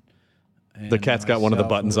star in it. The cat's got one of the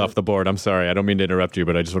buttons off the board. I'm sorry. I don't mean to interrupt you,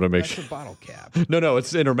 but I just want to make sure. That's a bottle cap. No,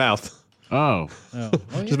 it's in her mouth. Oh.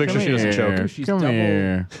 Just make sure she doesn't choke. Come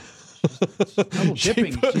here. She's double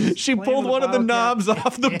dipping. She pulled one of the knobs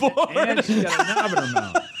off the board. And she's got a knob in her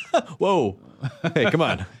mouth. Whoa. Hey, come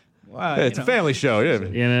on. Wow, hey, it's a family show.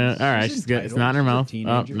 Yeah. All right. She's good. It's not in her mouth.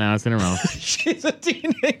 Oh, now it's in her mouth. She's a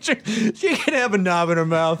teenager. She can have a knob in her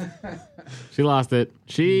mouth. She lost it.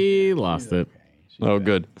 Oh,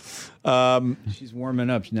 good. She's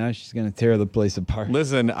warming up. Now she's going to tear the place apart.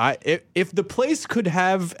 Listen, if the place could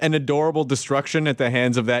have an adorable destruction at the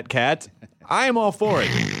hands of that cat, I am all for it.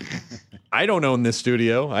 I don't own this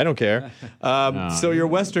studio. I don't care. So your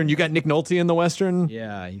Western, you got Nick Nolte in the Western?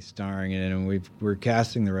 Yeah, he's starring in it, and we're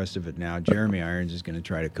casting the rest of it now. Jeremy Irons is going to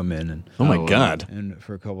try to come in. And oh, my God. And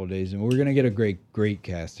for a couple of days. And we're going to get a great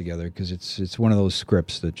cast together because it's one of those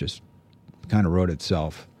scripts that just kind of wrote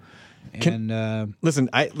itself. Listen.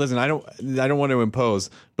 I don't want to impose,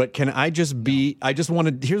 but can I just be? I just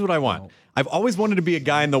want to. Here's what I want. I've always wanted to be a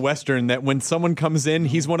guy in the Western that when someone comes in,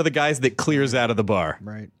 he's one of the guys that clears out of the bar.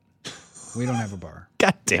 Right. We don't have a bar.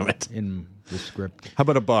 God damn it. In the script. How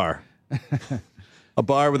about a bar? A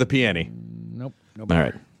bar with a piano. Nope. All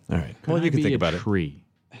right. Well, you can think about tree?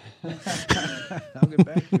 I'll get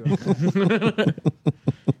back to you.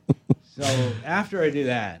 So after I do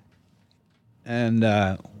that,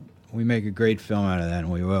 and we make a great film out of that,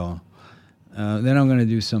 and we will, then I'm going to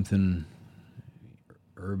do something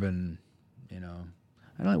urban,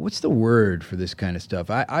 I don't know, what's the word for this kind of stuff?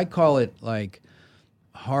 I call it like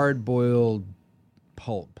hard-boiled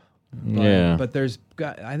pulp. But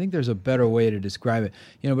I think there's a better way to describe it.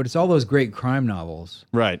 But it's all those great crime novels.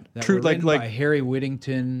 Right. True, like by Harry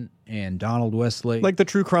Whittington and Donald Westlake. Like the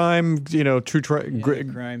true crime,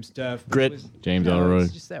 crime stuff. Grit. James Ellroy.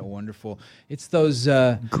 It's just that wonderful. It's those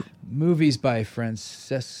movies by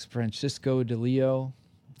Francisco de Leo.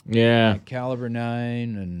 Yeah. Like Caliber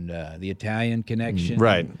 9 and The Italian Connection.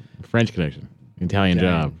 Right. French Connection. Italian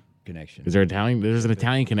Job. Connection. Is there Italian? There's an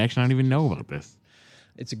Italian Connection. I don't even know about this.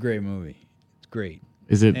 It's a great movie. It's great.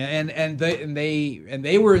 Is it? And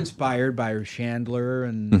they were inspired by Chandler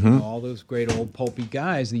and all those great old pulpy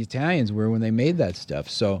guys. The Italians were when they made that stuff.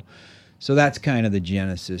 So that's kind of the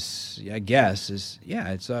genesis, I guess.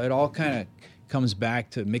 It all kind of comes back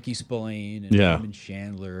to Mickey Spillane and Raymond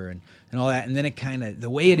Chandler and all that. And then it kind of the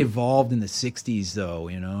way it evolved in the '60s, though,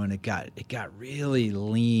 and it got really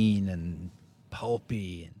lean and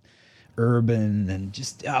pulpy and urban and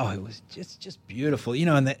just it was just beautiful,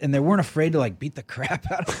 and they weren't afraid to like beat the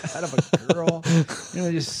crap out of a girl,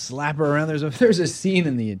 just slap her around. There's a scene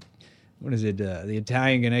in the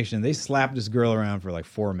Italian Connection. They slapped this girl around for like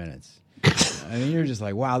 4 minutes. I mean, you're just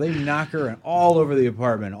like, wow, they knock her all over the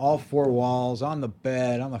apartment, all four walls, on the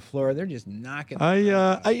bed, on the floor. They're just knocking.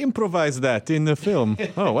 I improvised that in the film.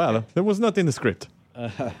 Oh wow, that was not in the script.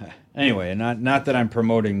 Anyway, not that I'm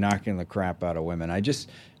promoting knocking the crap out of women. I just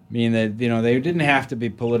mean that they didn't have to be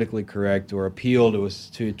politically correct or appeal to us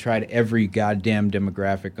to try to every goddamn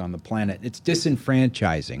demographic on the planet. It's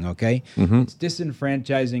disenfranchising, okay? It's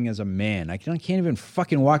disenfranchising as a man. I can't even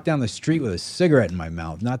fucking walk down the street with a cigarette in my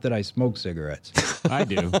mouth. Not that I smoke cigarettes. I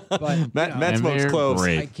do. But Matt smokes cloves.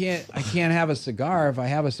 I can't have a cigar. If I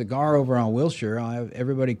have a cigar over on Wilshire, I'll have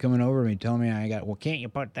everybody coming over to me telling me well, can't you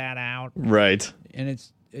put that out? Right. And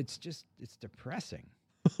it's depressing.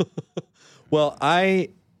 Well, I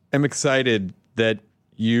am excited that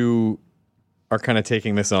you are kind of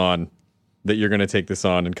taking this on, that you're going to take this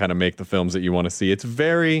on and kind of make the films that you want to see. It's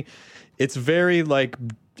very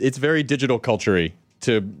digital culture-y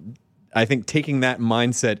to, I think taking that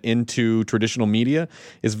mindset into traditional media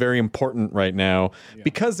is very important right now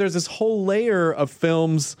because there's this whole layer of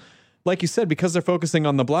films, like you said, because they're focusing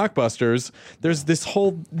on the blockbusters,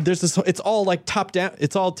 it's all like top down,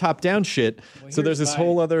 it's all top down shit. Well, so there's this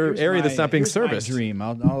whole other area that's not being serviced. My dream.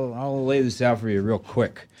 I'll lay this out for you real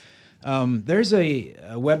quick. There's a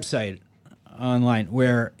website online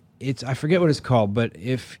where I forget what it's called, but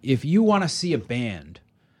if you want to see a band,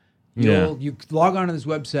 you log on to this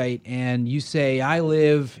website and you say, I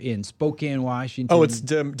live in Spokane, Washington. Oh, it's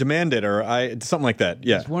Demanded or something like that.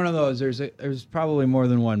 Yeah, it's one of those. There's probably more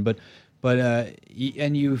than one, but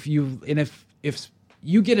if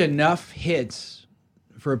you get enough hits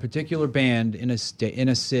for a particular band in a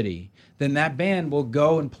city, then that band will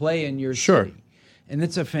go and play in your city. And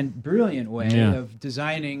it's a brilliant way of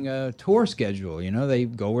designing a tour schedule. They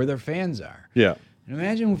go where their fans are. Yeah. And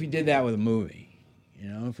imagine if you did that with a movie.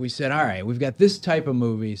 If we said, all right, we've got this type of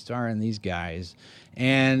movie starring these guys,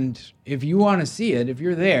 and if you want to see it, if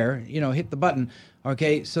you're there, hit the button.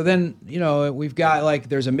 Okay, so then, we've got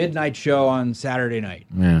there's a midnight show on Saturday night.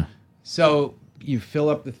 Yeah. So you fill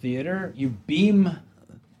up the theater, you beam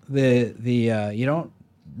you don't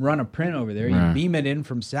run a print over there, you beam it in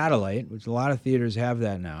from satellite, which a lot of theaters have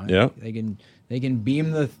that now. Yeah. They can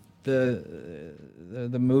beam the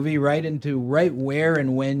movie right where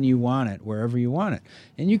and when you want it, wherever you want it,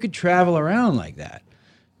 and you could travel around like that.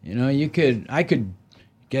 I could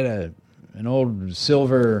get an old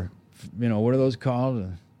silver, what are those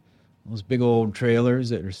called? Those big old trailers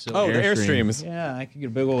that are silver. Oh, the Airstreams. Yeah, I could get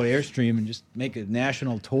a big old Airstream and just make a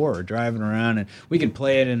national tour driving around, and we could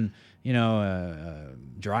play it in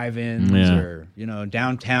drive-ins or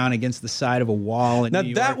downtown against the side of a wall. Now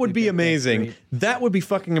that would be amazing. That would be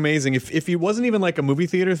fucking amazing if it wasn't even like a movie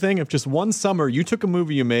theater thing. If just one summer you took a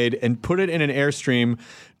movie you made and put it in an Airstream,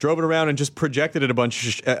 drove it around and just projected it a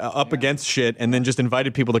bunch up against shit, and then just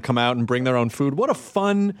invited people to come out and bring their own food. What a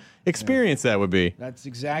fun experience that would be. That's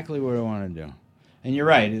exactly what I want to do. And you're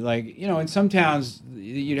right. Like, in some towns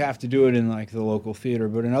you'd have to do it in like the local theater,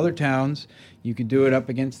 but in other towns you could do it up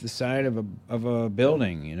against the side of a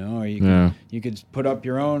building, or you could put up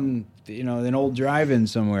your own, an old drive-in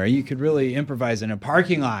somewhere. You could really improvise in a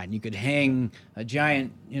parking lot. You could hang a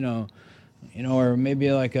giant, or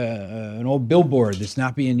maybe like an old billboard that's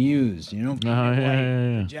not being used,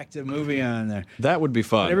 project a movie on there. That would be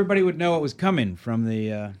fun. But everybody would know it was coming from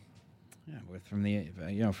the from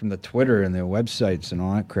the Twitter and the websites and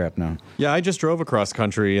all that crap now. Yeah, I just drove across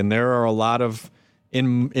country, and there are a lot of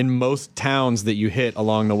in most towns that you hit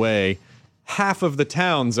along the way. Half of the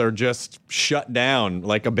towns are just shut down,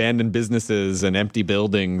 like abandoned businesses and empty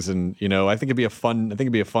buildings, and I think it'd be a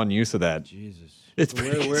fun use of that. Jesus, it's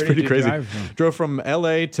where pretty did you crazy. drive from? Drove from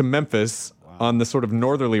L.A. to Memphis on the sort of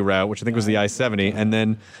northerly route, which I think was the I-70, and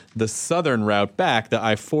then the southern route back, the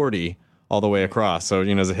I-40, all the way across. So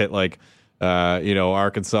as a hit like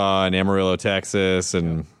Arkansas and Amarillo, Texas,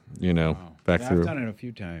 and back through. I've done it a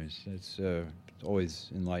few times. It's always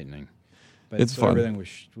enlightening. But it's fun. Everything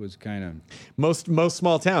was kind of most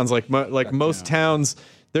small towns, like most towns.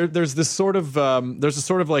 There's this sort of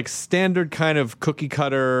like standard kind of cookie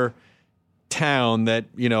cutter town that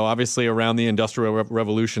obviously around the Industrial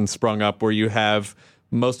Revolution sprung up, where you have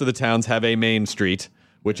most of the towns have a main street,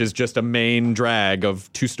 which is just a main drag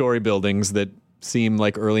of 2-story buildings that seem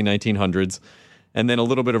like early 1900s, and then a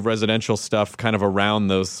little bit of residential stuff kind of around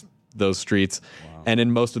those streets. Wow. And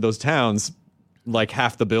in most of those towns, like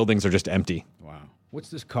half the buildings are just empty. Wow. What's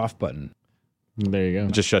this cough button? There you go.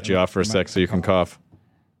 Just shut you off for a sec so you can cough.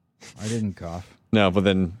 I didn't cough. No, but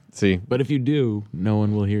then see. But if you do, no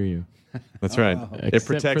one will hear you. That's right. Except it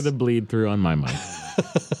protects for the bleed through on my mic.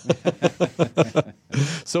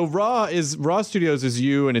 So Raw Studios is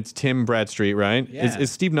you, and it's Tim Bradstreet, right? Yeah.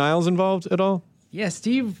 Is Steve Niles involved at all? Yeah,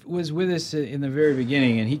 Steve was with us in the very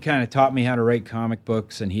beginning, and he kind of taught me how to write comic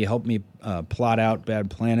books, and he helped me plot out Bad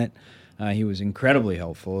Planet. He was incredibly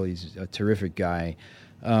helpful. He's a terrific guy,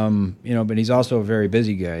 but he's also a very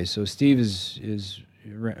busy guy. So Steve is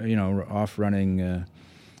off running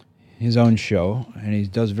his own show, and he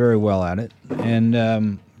does very well at it.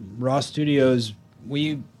 And Raw Studios,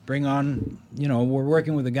 we bring on, we're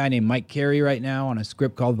working with a guy named Mike Carey right now on a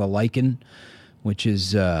script called The Lycan, which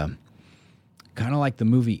is kind of like the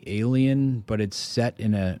movie Alien, but it's set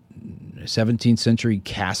in a 17th century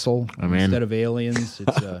castle. Instead of aliens,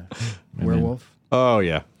 it's a werewolf. Oh,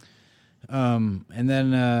 yeah. And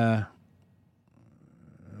then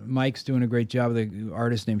Mike's doing a great job with an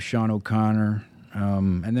artist named Sean O'Connor.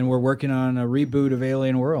 And then we're working on a reboot of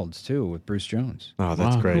Alien Worlds, too, with Bruce Jones. Oh,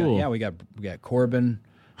 that's great. Cool. Yeah, we got Corbin.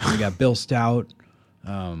 We got Bill Stout.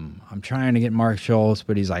 I'm trying to get Mark Schultz,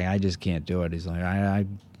 but he's like, I just can't do it. He's like,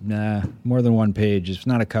 nah, more than one page. It's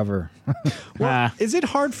not a cover. Well, is it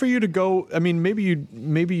hard for you to go? I mean, maybe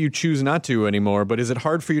you choose not to anymore, but is it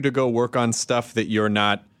hard for you to go work on stuff that you're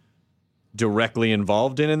not directly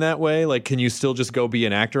involved in that way? Like, can you still just go be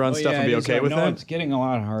an actor on stuff and be okay with that? No, it's getting a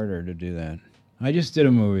lot harder to do that. I just did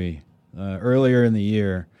a movie earlier in the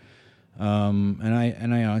year, and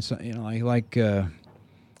I like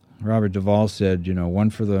Robert Duvall said, one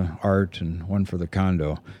for the art and one for the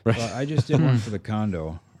condo. Right. Well, I just did one for the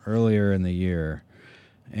condo earlier in the year,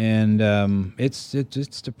 and it's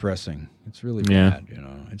depressing. It's really bad.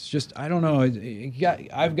 It's just, I don't know.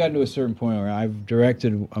 I've gotten to a certain point where I've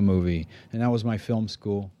directed a movie, and that was my film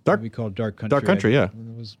school. We called Dark Country. Dark Country, yeah.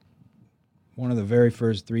 It was one of the very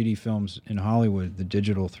first 3D films in Hollywood, the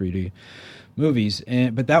digital 3D movies.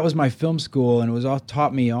 But that was my film school, and it was all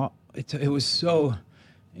taught me. It was so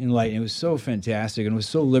enlightening. It was so fantastic, and it was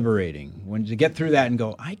so liberating when to get through that and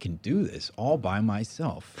go, I can do this all by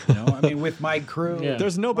myself. I mean, with my crew. Yeah.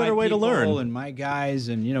 There's no better way to learn. And my guys,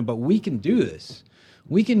 and but we can do this.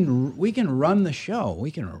 We can run the show.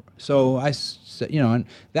 So I said, and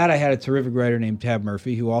that I had a terrific writer named Tab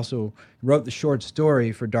Murphy who also wrote the short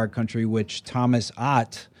story for Dark Country, which Thomas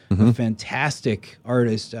Ott, a fantastic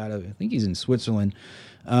artist out of, I think he's in Switzerland,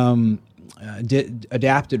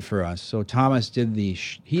 adapted for us. So Thomas did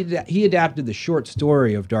he adapted the short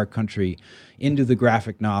story of Dark Country into the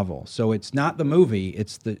graphic novel. So it's not the movie;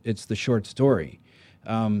 it's the short story.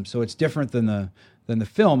 So it's different than the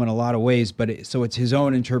film in a lot of ways, but it's his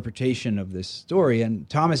own interpretation of this story. And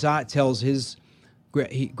Thomas Ott tells his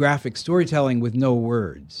graphic storytelling with no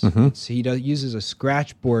words. He uses a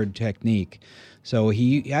scratchboard technique. So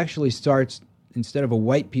he actually starts, instead of a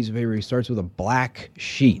white piece of paper, he starts with a black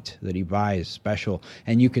sheet that he buys special,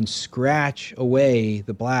 and you can scratch away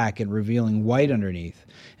the black and revealing white underneath.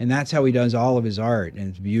 And that's how he does all of his art, and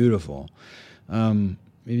it's beautiful. If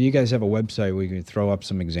you guys have a website, we can throw up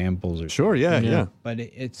some examples. Sure, yeah. But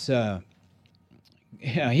it's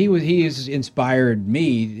Yeah, he's inspired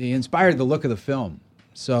me. He inspired the look of the film.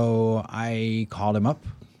 So I called him up,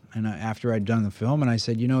 and after I'd done the film, and I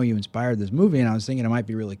said, you inspired this movie, and I was thinking it might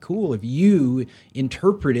be really cool if you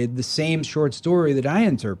interpreted the same short story that I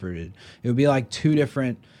interpreted. It would be like two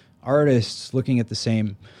different artists looking at the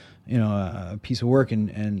same, piece of work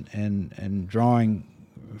and drawing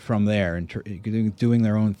from there and doing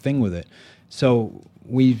their own thing with it. So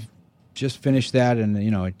we've just finished that, and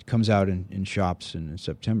it comes out in shops in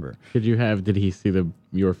September. Did he see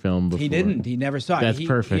your film before? He didn't. He never saw it. That's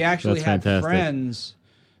perfect. He actually That's had fantastic. friends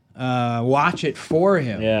watch it for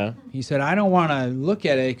him. Yeah. He said, I don't want to look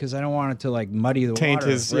at it because I don't want it to muddy the Taint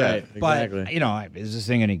water. his Right, But exactly. is this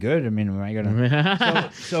thing any good? I mean, am I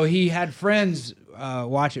gonna? So he had friends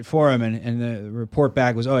watch it for him, and the report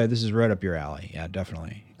back was, oh yeah, this is right up your alley. Yeah,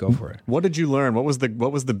 definitely, go for it. What did you learn? What was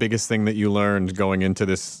the biggest thing that you learned going into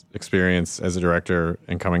this experience as a director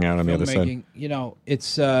and coming out on the other side?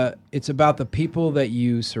 It's about the people that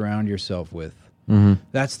you surround yourself with.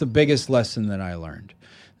 That's the biggest lesson that I learned.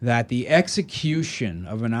 That the execution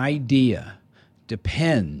of an idea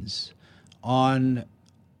depends on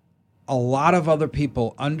a lot of other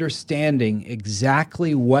people understanding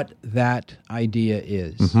exactly what that idea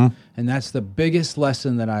is. And that's the biggest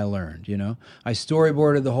lesson that I learned, I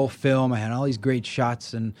storyboarded the whole film. I had all these great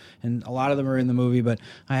shots, and a lot of them are in the movie, but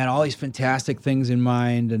I had all these fantastic things in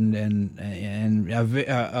mind and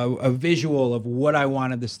a visual of what I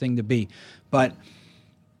wanted this thing to be. But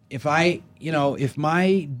if the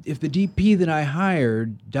DP that I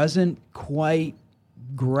hired doesn't quite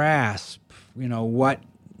grasp, what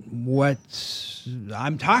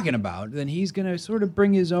I'm talking about, then he's going to sort of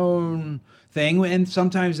bring his own thing, and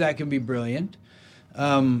sometimes that can be brilliant.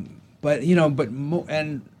 And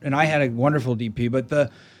I had a wonderful DP, but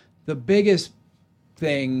the biggest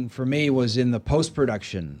thing for me was in the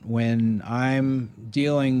post-production when I'm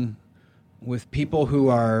dealing with people who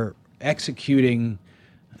are executing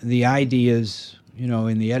the ideas,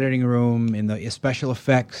 in the editing room, in the special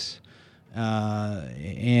effects,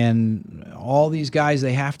 and all these guys,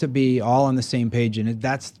 they have to be all on the same page, and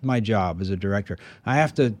that's my job as a director. I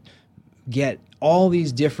have to get all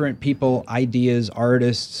these different people, ideas,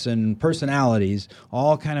 artists, and personalities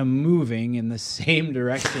all kind of moving in the same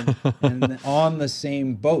direction and on the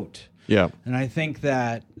same boat. Yeah. And I think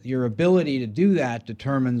that your ability to do that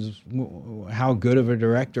determines how good of a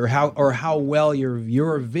director, how well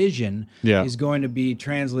your vision is going to be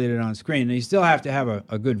translated on screen. And you still have to have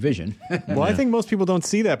a good vision. Well, I think most people don't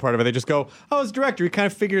see that part of it. They just go, "Oh, as a director, he kind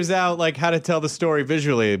of figures out how to tell the story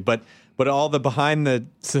visually." But all the behind the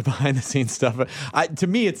scenes stuff, to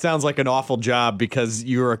me, it sounds like an awful job because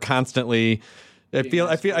you're constantly. I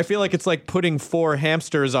feel like it's like putting 4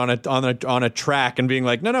 hamsters on a track and being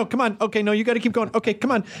like, no, come on, okay, no, you got to keep going, okay,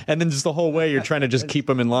 come on, and then just the whole way you're trying to just keep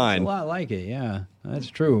them in line. It's a lot like it, yeah, that's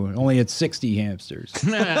true. Only it's 60 hamsters,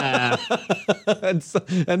 and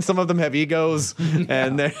some of them have egos,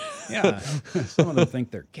 and they're some of them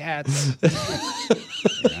think they're cats.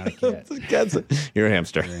 You're not a cat. You're a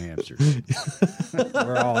hamster. You're a hamster.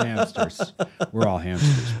 We're all hamsters. We're all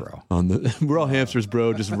hamsters, bro. We're all hamsters,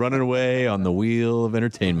 bro. Just running away on the wheel of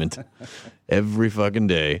entertainment every fucking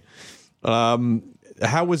day. How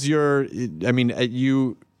was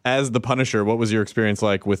you as the Punisher? What was your experience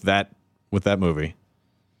like with that movie?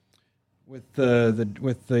 With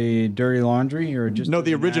the dirty laundry, or just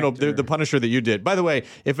the original, the Punisher that you did. By the way,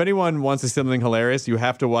 if anyone wants to see something hilarious, you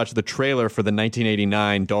have to watch the trailer for the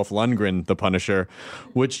 1989 Dolph Lundgren The Punisher,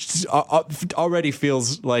 which already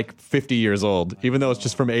feels like 50 years old, even though it's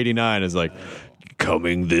just from '89. It's like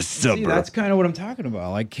coming this summer. See, that's kind of what I'm talking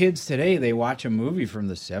about. Like kids today, they watch a movie from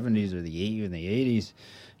the '70s or the '80s.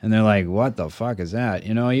 And they're like, "What the fuck is that?"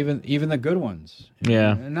 Even the good ones.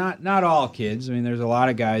 Yeah. And not all kids. I mean, there's a lot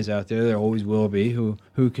of guys out there. There always will be who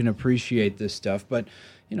can appreciate this stuff. But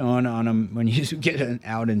when you get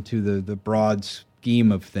out into the broad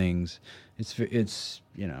scheme of things, it's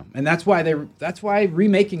and that's why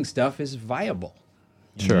remaking stuff is viable.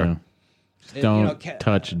 Sure. Don't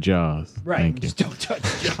touch Jaws. Right. Thank you. Just don't touch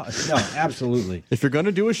Jaws. No, absolutely. If you're going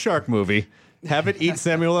to do a shark movie, have it eat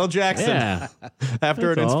Samuel L. Jackson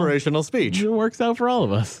after an inspirational speech. It works out for all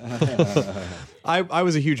of us. I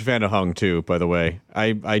was a huge fan of Hung too, by the way.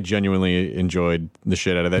 I genuinely enjoyed the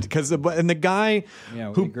shit out of that and the guy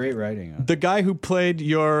great writing. The guy who played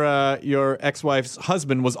your ex-wife's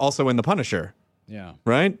husband was also in The Punisher. Yeah.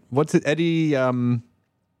 Right? What's it? Eddie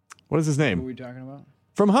what is his name? Who are we talking about?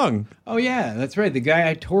 From Hung. Oh yeah, that's right. The guy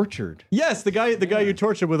I tortured. Yes, the guy you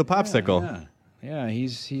tortured with a popsicle. Yeah,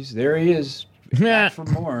 he's there. He is back for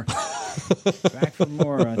more. Back for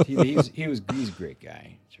more on TV. He's a great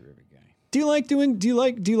guy, terrific guy. Do you like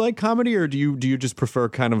comedy, or do you just prefer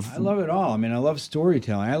kind of? I love it all. I mean, I love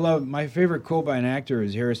storytelling. My favorite quote by an actor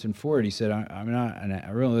is Harrison Ford. He said, "I'm not. I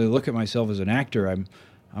really look at myself as an actor.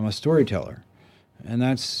 I'm a storyteller," and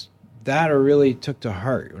that I really took to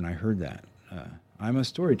heart when I heard that. I'm a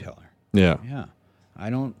storyteller. Yeah. Yeah.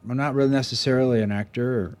 I'm not really necessarily an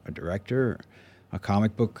actor or a director or a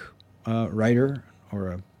comic book writer or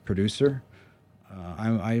a producer.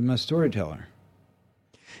 I'm a storyteller.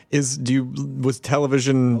 Was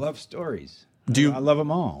television? I love stories. I love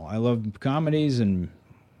them all. I love comedies, and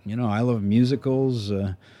I love musicals.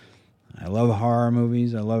 I love horror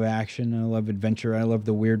movies. I love action. I love adventure. I love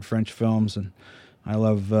the weird French films, and I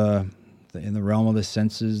love in the realm of the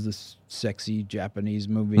senses, the sexy Japanese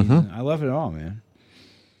movies. Mm-hmm. I love it all, man.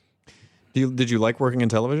 Did you like working in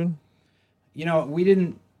television? We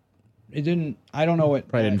didn't. It didn't. I don't know what.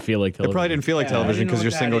 Probably didn't feel like television. It probably didn't feel like television because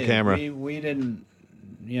you're single camera. We didn't.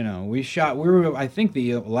 We shot. We were, I think,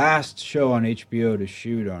 the last show on HBO to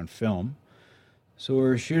shoot on film. So we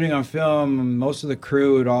were shooting on film. Most of the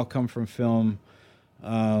crew had all come from film.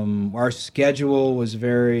 Our schedule was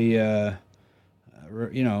very,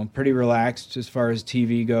 pretty relaxed as far as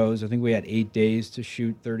TV goes. I think we had 8 days to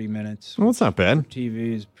shoot 30 minutes. Well, that's not bad.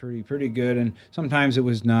 TV is pretty good, and sometimes it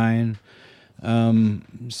was 9.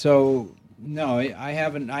 So no, I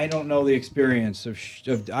haven't. I don't know the experience of.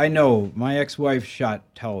 I know my ex-wife shot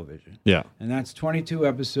television. Yeah, and that's 22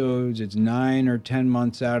 episodes. It's 9 or 10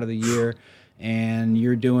 months out of the year, and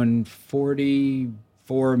you're doing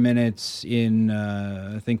 44 minutes in.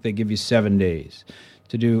 I think they give you 7 days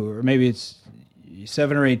to do, or maybe it's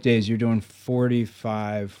 7 or 8 days. You're doing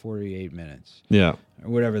 45, 48 minutes. Yeah, or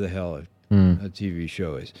whatever the hell a TV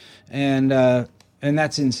show is, and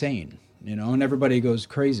that's insane. And everybody goes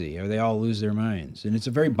crazy, or they all lose their minds. And it's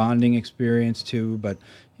a very bonding experience, too. But,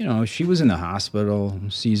 she was in the hospital,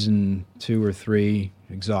 season 2 or 3,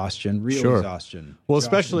 exhaustion, real exhaustion. Well,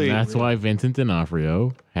 especially... That's why Vincent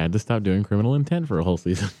D'Onofrio had to stop doing Criminal Intent for a whole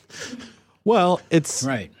season. Well, it's...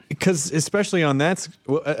 Right. Because especially on that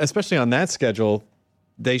schedule,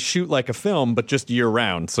 they shoot like a film, but just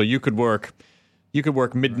year-round. So you could work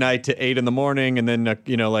midnight to 8 in the morning, and then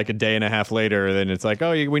like a day and a half later, then it's like,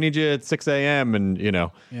 oh, we need you at 6 a.m. and yeah.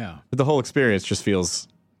 But the whole experience just feels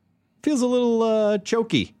a little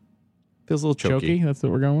choky. Feels a little choky. Choky? That's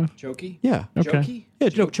what we're going with. Choky? Yeah. Okay. Choky? Yeah.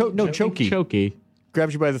 Choky. Choky.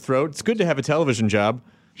 Grabs you by the throat. It's good to have a television job,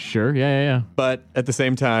 Sure. Yeah. but at the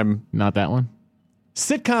same time, Not that one.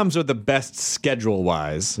 sitcoms are the best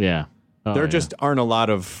schedule-wise. Yeah. Oh, There yeah. just aren't a lot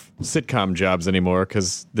of sitcom jobs anymore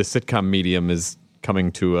because the sitcom medium is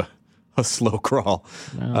coming to a slow crawl.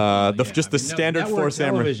 The standard network 4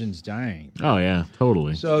 samurai. television's dying. Oh yeah,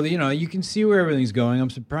 totally. So you can see where everything's going.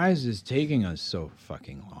 I'm surprised it's taking us so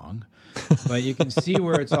fucking long, but you can see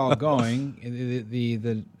where it's all going.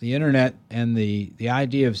 The internet and the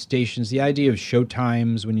idea of stations, the idea of show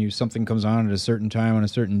times when something comes on at a certain time on a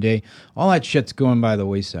certain day, all that shit's going by the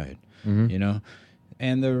wayside. Mm-hmm.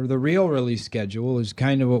 And the real release schedule is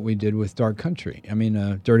kind of what we did with Dark Country. I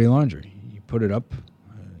mean, Dirty Laundry. You put it up,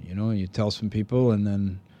 you tell some people, and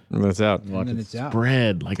then That's out. and then it's out.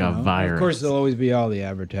 Spread like a virus. Of course, there'll always be all the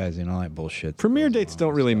advertising and all that bullshit. Premiere dates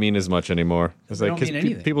don't really mean as much anymore. It's They like don't mean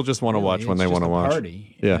anything. people just want to Really, watch when it's they just want to a watch.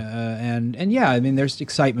 Party. Yeah. And yeah, I mean, there's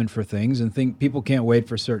excitement for things, and people can't wait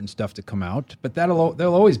for certain stuff to come out. But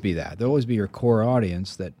there'll always be that. There'll always be your core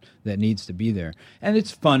audience that needs to be there. And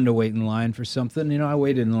it's fun to wait in line for something. I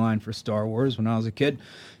waited in line for Star Wars when I was a kid,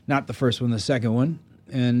 not the first one, the second one,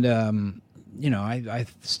 and I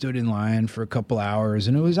stood in line for a couple hours,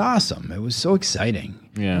 and it was awesome. It was so exciting.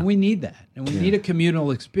 Yeah. And we need that. And we need a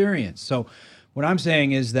communal experience. So what I'm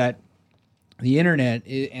saying is that the internet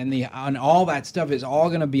and all that stuff is all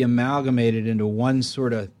going to be amalgamated into one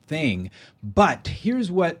sort of thing. But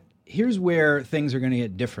here's where things are going to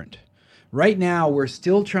get different. Right now, we're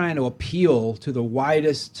still trying to appeal to the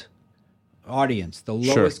widest audience, the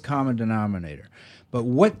lowest common denominator. But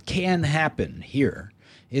what can happen here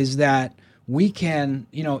is that we can,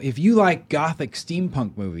 if you like gothic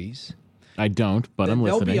steampunk movies, I don't, but I'm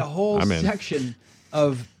there'll listening. be a whole section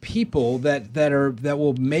of people that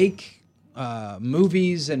will make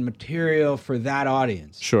movies and material for that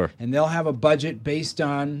audience. Sure. And they'll have a budget based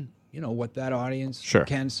on what that audience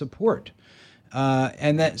can support.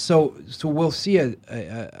 And that so we'll see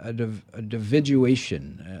a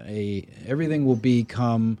dividuation. Everything will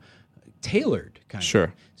become tailored, kind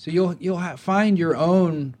of. So you'll find your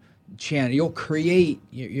own channel. You'll create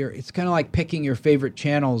your. It's kind of like picking your favorite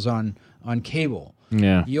channels on cable.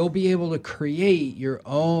 Yeah. You'll be able to create your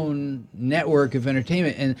own network of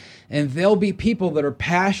entertainment, and there'll be people that are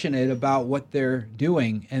passionate about what they're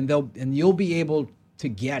doing, and you'll be able to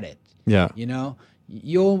get it. Yeah. You know,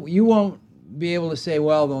 you won't be able to say,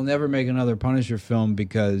 well, they'll never make another Punisher film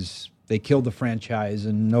because they killed the franchise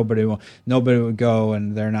and nobody would go,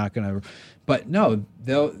 and they're not going to. But no,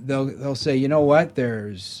 they'll say, you know what?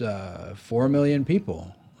 There's 4 million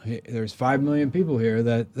people. There's 5 million people here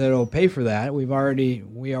that'll pay for that. We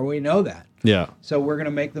know that. Yeah. So we're going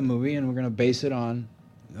to make the movie, and we're going to base it on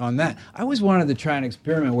that. I always wanted to try an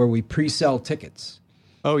experiment where we pre-sell tickets.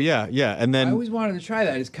 Oh yeah, and then I always wanted to try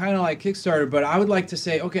that. It's kind of like Kickstarter, but I would like to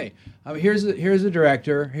say, okay, here's the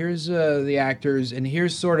director, here's the actors, and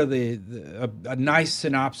here's sort of a nice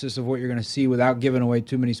synopsis of what you're going to see without giving away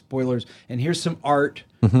too many spoilers. And here's some art.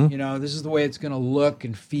 You know, this is the way it's going to look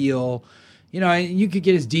and feel. You know, and you could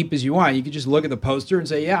get as deep as you want. You could just look at the poster and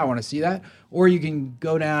say, yeah, I want to see that. Or you can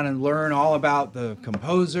go down and learn all about the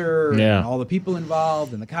composer and all the people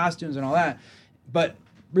involved and the costumes and all that. But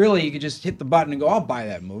really, you could just hit the button and go, I'll buy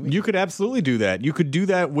that movie. You could absolutely do that. You could do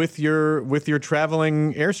that with your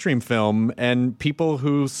traveling Airstream film, and people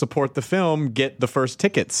who support the film get the first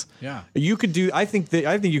tickets. Yeah. You could do. I think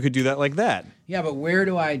you could do that like that. Yeah, but where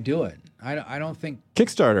do I do it? I don't think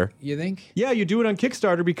Kickstarter. You think? Yeah, you do it on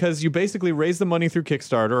Kickstarter because you basically raise the money through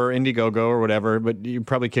Kickstarter or Indiegogo or whatever, but you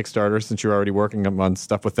probably Kickstarter since you're already working on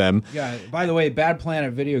stuff with them. Yeah. By the way, Bad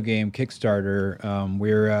Planet video game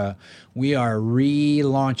Kickstarter. We are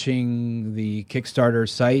relaunching the Kickstarter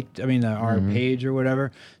site. I mean, our page or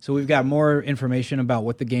whatever. So we've got more information about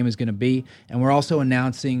what the game is going to be, and we're also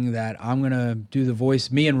announcing that I'm going to do the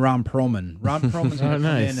voice. Me and Ron Perlman. Ron Perlman's going to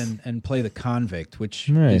come in and play the convict, which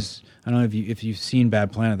is. I don't know if you've seen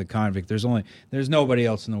Bad Planet the Convict. There's nobody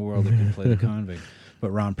else in the world that can play the convict but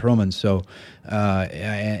Ron Perlman. So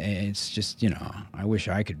it's just, you know, I wish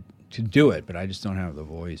I could do it, but I just don't have the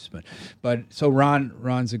voice. But so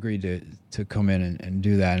Ron's agreed to come in and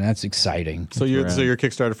do that, and that's exciting. So you're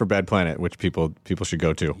Kickstarter for Bad Planet, which people should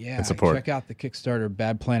go to and support. Check out the Kickstarter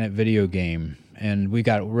Bad Planet video game, and we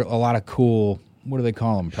got a lot of cool. What do they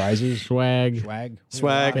call them? Prizes? Swag. A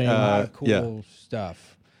lot of cool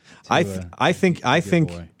stuff. I think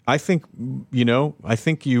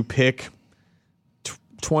you pick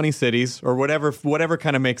 20 cities or whatever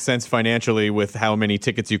kind of makes sense financially with how many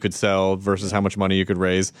tickets you could sell versus how much money you could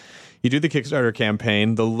raise. You do the Kickstarter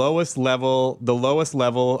campaign. The lowest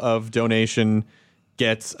level of donation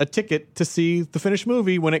gets a ticket to see the finished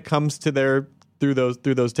movie when it comes to through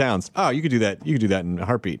those towns. Oh, you could do that. You could do that in a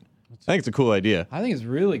heartbeat. I think it's a cool idea. I think it's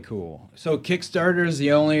really cool. So Kickstarter is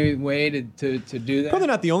the only way to do that? Probably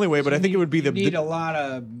not the only way, but I think it would be You need a lot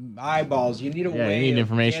of eyeballs. You need a way you need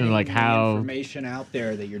information of like how information out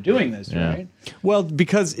there that you're doing this, right? Well,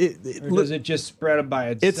 because or does it just spread by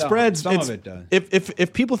itself? It spreads. Some of it does.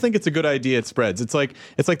 If people think it's a good idea, it spreads. It's like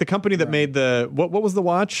the company that made the what was the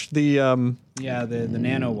watch? The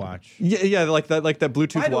Nano watch. Yeah, like that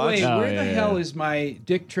Bluetooth watch. By the way, where the hell is my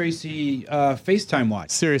Dick Tracy FaceTime watch?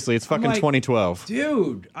 Seriously, it's fucking 2012.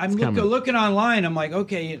 Dude, I'm looking online. I'm like,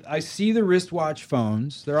 okay, I see the wristwatch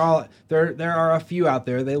phones. There are a few out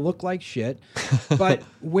there. They look like shit. But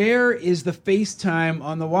where is the FaceTime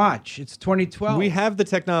on the watch? It's 2012. We have the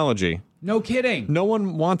technology. No kidding. No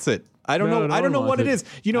one wants it. I don't know. I don't know what it is.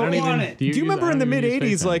 You know, do you remember in the mid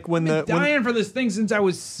 '80s, like when I've been dying for this thing since I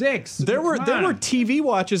was 6? There were TV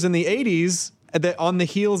watches in the '80s that on the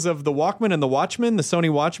heels of the Walkman and the Watchman, the Sony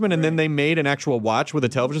Watchman, and then they made an actual watch with a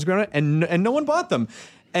television screen on it, and no one bought them.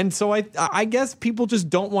 And so I guess people just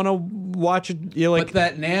don't want to watch it. You know, like, but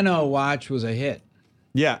that Nano watch was a hit.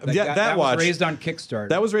 Yeah, that watch was raised on Kickstarter.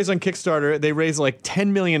 That was raised on Kickstarter. They raised like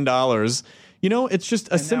 $10 million. You know, it's just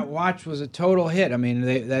that watch was a total hit. I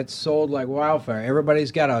mean, that sold like wildfire.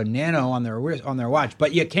 Everybody's got a Nano on their watch,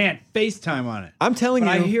 but you can't FaceTime on it. I'm telling you.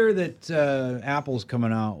 I hear that Apple's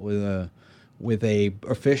coming out with a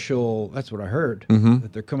official. That's what I heard.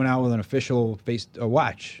 That they're coming out with an official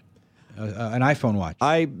watch, an iPhone watch.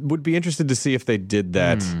 I would be interested to see if they did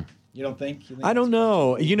that. You don't think? I don't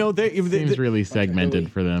know. You know, seems really segmented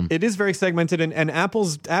for them. It is very segmented, and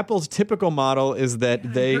Apple's typical model is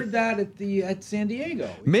that they I heard that at San Diego.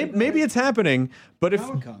 Maybe it's happening,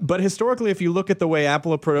 but historically, if you look at the way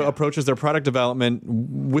Apple approaches their product development,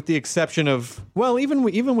 with the exception of even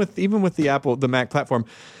with the Mac platform,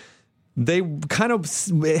 they kind of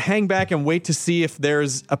hang back and wait to see if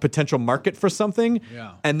there's a potential market for something,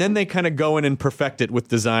 and then they kind of go in and perfect it with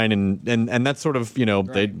design, and that's sort of,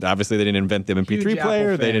 they obviously they didn't invent the MP3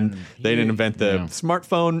 player, they didn't invent the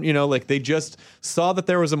smartphone, like they just saw that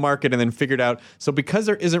there was a market and then figured out. So because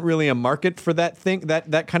there isn't really a market for that thing,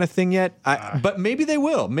 that kind of thing yet, but maybe they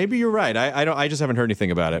will. Maybe you're right. I just haven't heard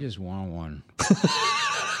anything about it. I just want one.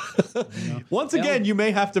 Once again, you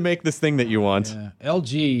may have to make this thing that you want.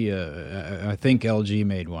 LG, I think LG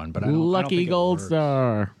made one, but I don't Lucky think Gold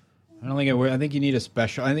Star. I don't think it works. I think you need a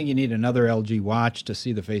special. I think you need another LG watch to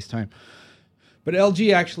see the FaceTime. But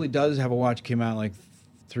LG actually does have a watch, came out like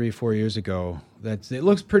 3-4 years ago. It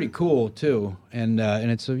looks pretty cool too, and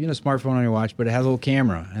it's a smartphone on your watch, but it has a little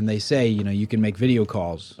camera, and they say you can make video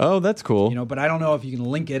calls. Oh, that's cool. But I don't know if you can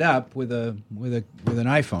link it up with an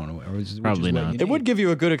iPhone. Probably not. It would give you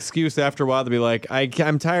a good excuse after a while to be like,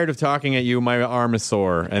 I'm tired of talking at you. My arm is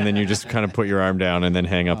sore, and then you just kind of put your arm down and then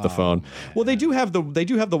hang up the phone. Well, they do have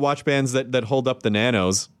the watch bands that hold up the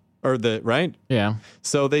nanos. Or right? Yeah.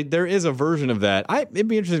 So there is a version of that. It'd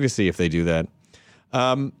be interesting to see if they do that.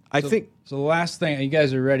 I think. So the last thing, you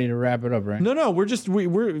guys are ready to wrap it up, right? No, we're just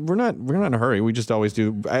we're not in a hurry. We just always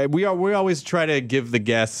do. We always try to give the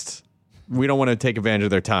guest. We don't want to take advantage of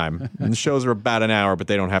their time. And the shows are about an hour, but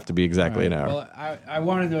they don't have to be exactly an hour. Well, I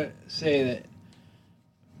wanted to say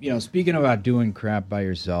that, speaking about doing crap by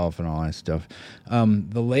yourself and all that stuff,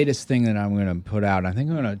 the latest thing that I'm going to put out, I think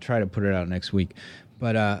I'm going to try to put it out next week,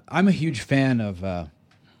 but I'm a huge fan of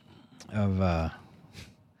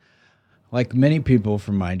like many people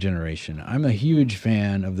from my generation, I'm a huge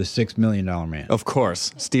fan of the $6 Million Man. Of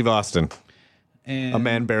course, Steve Austin, and a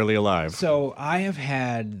man barely alive. So I have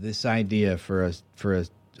had this idea for a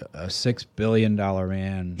 $6 billion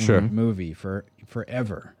man movie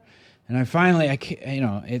forever. And I finally,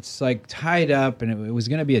 it's like tied up, and it was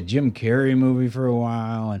going to be a Jim Carrey movie for a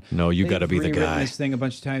while. And no, you got to be the guy. This thing a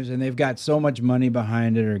bunch of times, and they've got so much money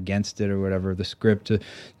behind it or against it or whatever, the script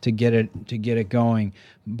to get it going.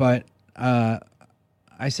 But I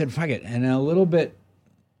said, fuck it. And a little bit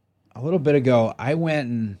ago, I went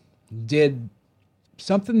and did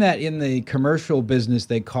something that in the commercial business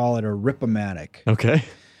they call it a rip-o-matic. Okay.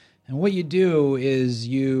 And what you do is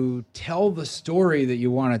you tell the story that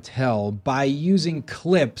you want to tell by using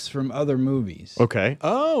clips from other movies. Okay.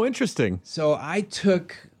 Oh, interesting. So I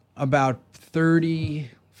took about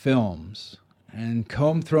 30 films and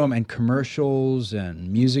combed through them, and commercials and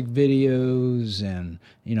music videos and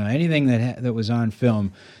anything that was on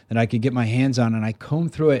film that I could get my hands on, and I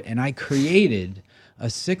combed through it, and I created a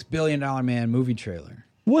 $6 billion man movie trailer.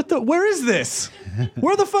 Where is this?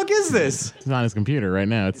 Where the fuck is this? It's on his computer right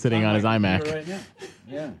now. It's sitting on his iMac. Right now.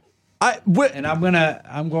 Yeah. I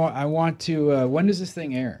want to. When does this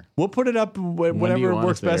thing air? We'll put it up whatever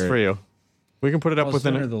works best for you. We can put it up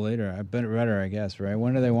within sooner the later. I bet better, I guess. Right?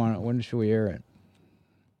 When do they want it? When should we air it?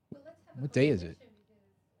 What day is it?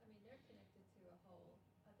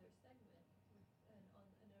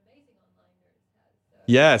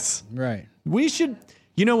 Yes. Right. We should.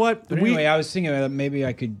 You know what? But anyway, I was thinking that maybe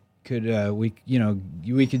I could we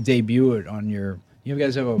could debut it on your. You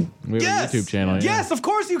guys have a YouTube channel. Yeah. Yes, of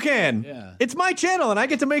course you can. Yeah. It's my channel, and I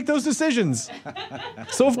get to make those decisions.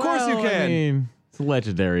 So of course you can. I mean, it's a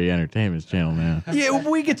legendary entertainment channel now. Yeah,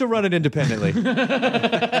 we get to run it independently.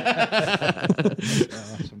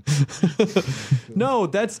 No,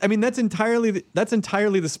 that's entirely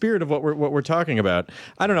the spirit of what we're talking about.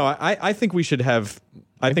 I don't know. I think we should have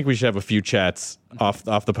a few chats off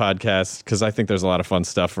the podcast, because I think there's a lot of fun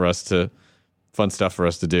stuff for us to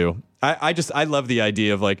do. I love the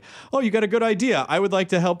idea of like, oh, you got a good idea. I would like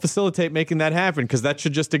to help facilitate making that happen, because that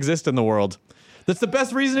should just exist in the world. That's the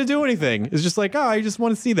best reason to do anything. It's just like, oh, I just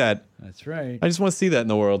want to see that. That's right. I just want to see that in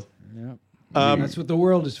the world. Yep. That's what the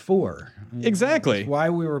world is for. Exactly. That's why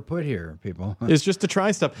we were put here, people. It's just to try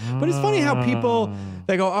stuff. But it's funny how people,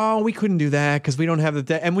 they go, oh, we couldn't do that because we don't have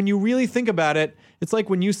the... And when you really think about it, it's like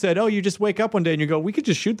when you said, oh, you just wake up one day and you go, we could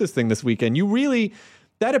just shoot this thing this weekend. You really...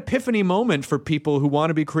 That epiphany moment for people who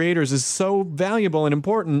want to be creators is so valuable and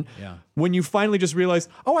important. Yeah. When you finally just realize,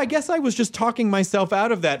 oh, I guess I was just talking myself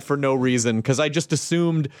out of that for no reason, because I just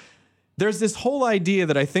assumed... There's this whole idea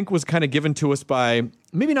that I think was kind of given to us by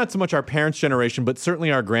maybe not so much our parents' generation, but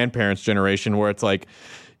certainly our grandparents' generation, where it's like,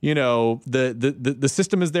 the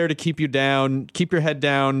system is there to keep you down, keep your head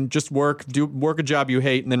down, just work a job you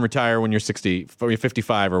hate, and then retire when you're 60 or you're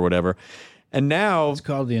 55 or whatever. And now it's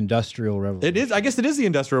called the Industrial Revolution. It is. I guess it is the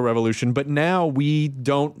Industrial Revolution, but now we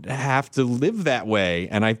don't have to live that way.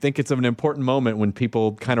 And I think it's an important moment when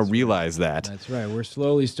people kind of realize that. That's right. We're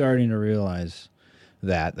slowly starting to realize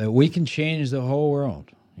that we can change the whole world.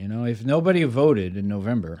 If nobody voted in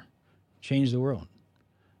November, change the world.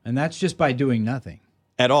 And that's just by doing nothing.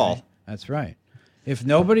 At all. Right? That's right. If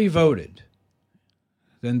nobody voted,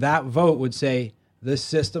 then that vote would say this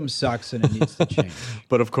system sucks and it needs to change.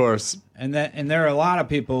 But of course. And there are a lot of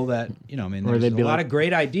people that, there's a lot of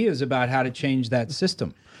great ideas about how to change that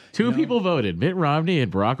system. Two people voted, Mitt Romney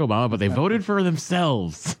and Barack Obama, but they voted for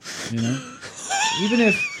themselves.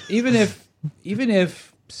 Even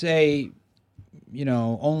if say,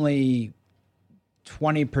 only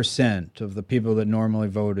 20% of the people that normally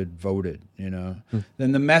voted, then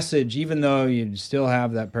the message, even though you'd still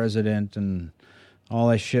have that president and all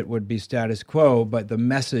that shit would be status quo, but the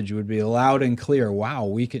message would be loud and clear. Wow,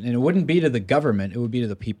 we can, and it wouldn't be to the government, it would be to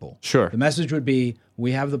the people. Sure. The message would be,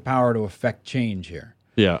 we have the power to affect change here.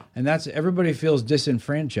 Yeah. And everybody feels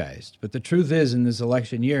disenfranchised. But the truth is, in this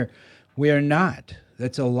election year, we are not.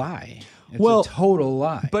 That's a lie. It's a total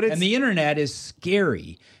lie. And the internet is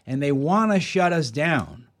scary, and they want to shut us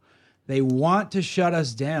down. They want to shut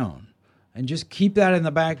us down. And just keep that in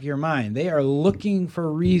the back of your mind. They are looking for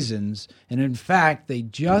reasons, and in fact, they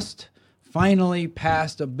just finally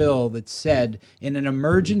passed a bill that said in an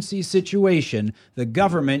emergency situation, the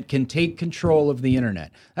government can take control of the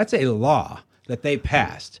internet. That's a law that they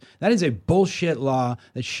passed. That is a bullshit law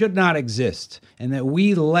that should not exist, and that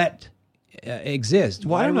we let exist.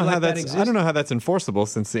 Well, I don't know how that's enforceable,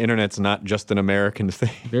 since the internet's not just an American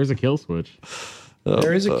thing. There's a kill switch.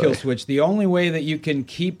 There is a kill switch. The only way that you can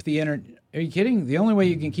keep the internet... Are you kidding? The only way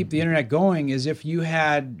you can keep the internet going is if you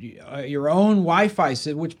had your own Wi-Fi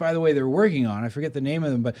system, which, by the way, they're working on. I forget the name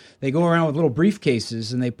of them, but they go around with little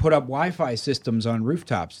briefcases and they put up Wi-Fi systems on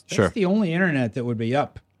rooftops. That's the only internet that would be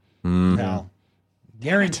up, pal.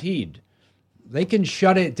 Guaranteed. They can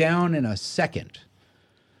shut it down in a second.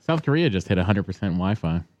 South Korea just hit 100%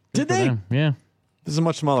 Wi-Fi. Did they? Them. Yeah. This is a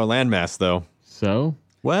much smaller landmass, though. So?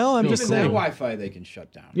 Well, I'm just saying. Even that Wi-Fi they can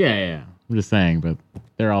shut down. Yeah. I'm just saying, but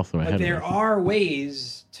they're also ahead. But there are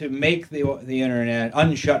ways to make the internet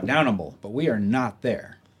unshutdownable, but we are not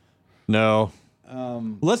there. No.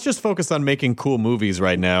 Let's just focus on making cool movies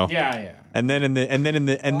right now. Yeah. And then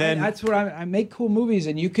that's what I make cool movies,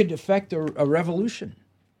 and you could affect a revolution.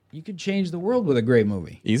 You could change the world with a great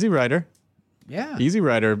movie. Easy Rider. Yeah. Easy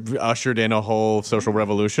Rider ushered in a whole social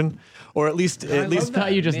revolution, or at least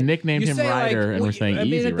thought you just nicknamed him Rider, and we're saying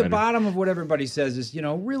Easy Rider. At the bottom of what everybody says is,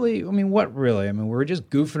 really, what really? We're just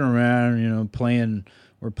goofing around, playing.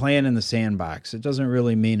 We're playing in the sandbox. It doesn't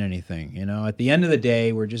really mean anything, At the end of the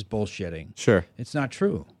day, we're just bullshitting. Sure. It's not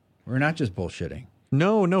true. We're not just bullshitting.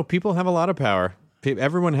 No. People have a lot of power.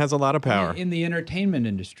 Everyone has a lot of power in the entertainment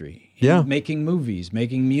industry. Making movies,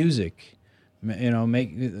 making music.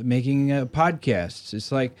 Making podcasts.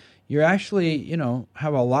 It's like you're actually,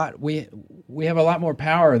 have a lot. We have a lot more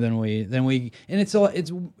power than we, and it's a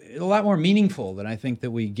lot more meaningful than I think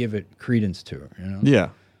that we give it credence to. Yeah.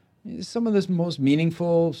 Some of the most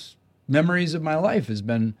meaningful memories of my life has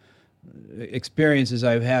been experiences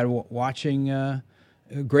I've had watching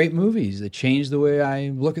great movies that changed the way I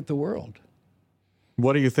look at the world.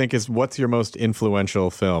 What do you think what's your most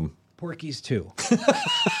influential film? Porky's 2.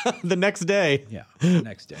 The next day. Yeah, the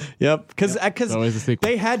next day. Yep, because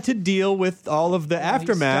they had to deal with all of the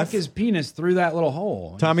aftermath. He stuck his penis through that little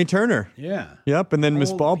hole. Tommy Turner. Yeah. Yep, and then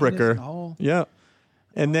Miss Ballbricker. Yeah.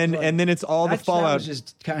 And then it's all the fallout. That was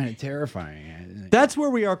just kind of terrifying. That's where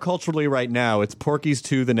we are culturally right now. It's Porky's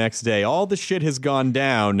 2 the next day. All the shit has gone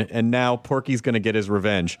down, and now Porky's going to get his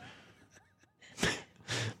revenge.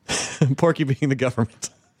 Porky being the government.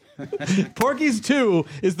 Porky's 2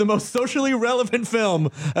 is the most socially relevant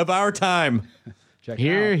film of our time.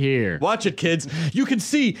 Here. Watch it, kids. You can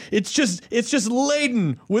see it's just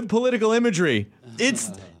laden with political imagery.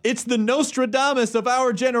 It's the Nostradamus of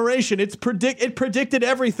our generation. It predicted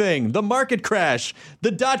everything. The market crash,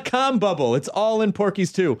 the .com bubble. It's all in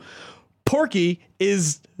Porky's 2. Porky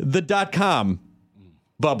is the .com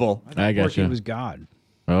bubble. I got Porky you. was God.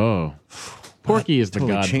 Oh. Porky is the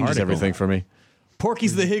totally God changes particle. Everything for me.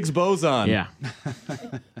 Porky's the Higgs boson. Yeah.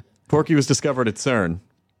 Porky was discovered at CERN.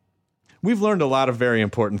 We've learned a lot of very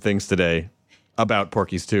important things today about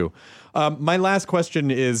Porky's 2. My last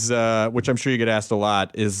question is, which I'm sure you get asked a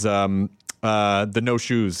lot, is the no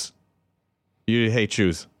shoes. You hate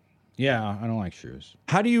shoes. Yeah, I don't like shoes.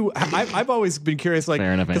 How do you... I've always been curious,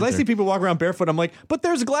 because I see people walk around barefoot, I'm like, but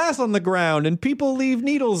there's glass on the ground, and people leave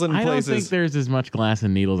needles in places. I don't think there's as much glass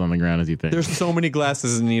and needles on the ground as you think. There's so many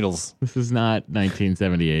glasses and needles. This is not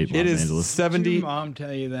 1978 Los It is Angeles. 70... Did your mom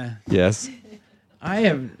tell you that? Yes. I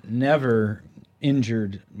have never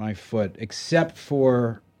injured my foot except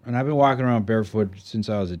for... And I've been walking around barefoot since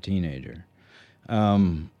I was a teenager.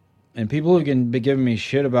 And people have been giving me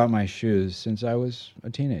shit about my shoes since I was a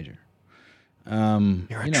teenager. You're a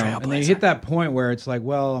trailblazer. And they hit that point where it's like,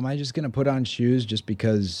 well, am I just going to put on shoes just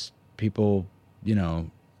because people,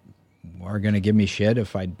 are going to give me shit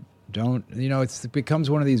if I don't? It becomes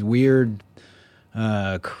one of these weird,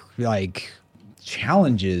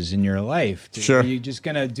 challenges in your life. Sure. Are you just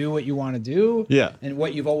going to do what you want to do? Yeah. And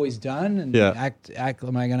what you've always done? And Yeah. act.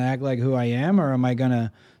 Am I going to act like who I am, or am I going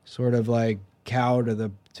to sort of like cow to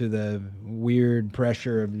the weird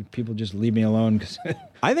pressure of people just leave me alone? Cause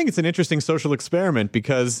I think it's an interesting social experiment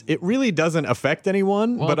because it really doesn't affect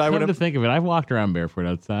anyone. Well, but I would to think of it, I've walked around barefoot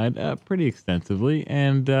outside pretty extensively,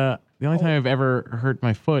 and the only time I've ever hurt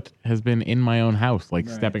my foot has been in my own house, like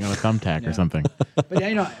stepping on a thumbtack or something.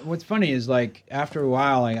 But what's funny is like after a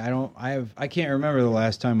while, like I can't remember the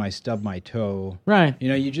last time I stubbed my toe. Right.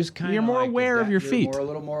 You just kind of You're more aware of your feet. You're a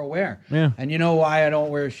little more aware. Yeah. And you know why I don't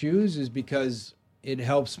wear shoes is because it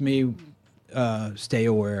helps me stay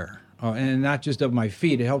aware, and not just of my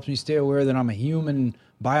feet. It helps me stay aware that I'm a human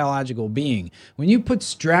biological being. When you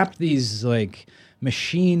strap these like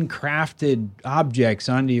machine crafted objects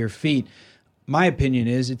onto your feet, my opinion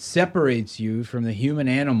is it separates you from the human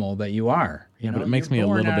animal that you are. But it makes me a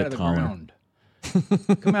little bit taller.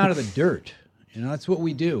 Come out of the dirt. That's what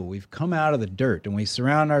we do. We've come out of the dirt, and we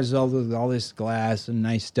surround ourselves with all this glass and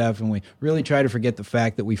nice stuff, and we really try to forget the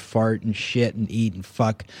fact that we fart and shit and eat and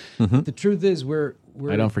fuck. But the truth is, we're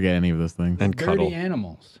I don't forget any of those things. And dirty cuddle.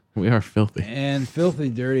 animals. We are filthy. And filthy,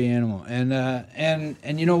 dirty animal. And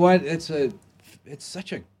you know what? It's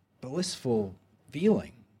such a blissful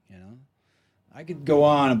feeling. I could go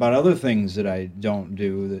on about other things that I don't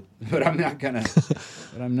do, but I'm not gonna.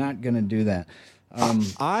 But I'm not gonna do that.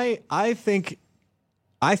 I think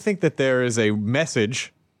that there is a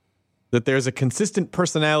message, that there's a consistent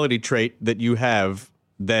personality trait that you have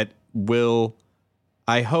that will,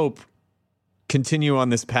 I hope, continue on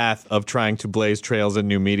this path of trying to blaze trails in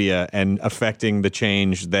new media and affecting the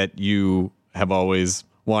change that you have always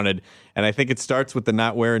wanted. And I think it starts with the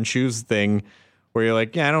not wearing shoes thing, where you're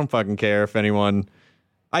like, yeah, I don't fucking care if anyone.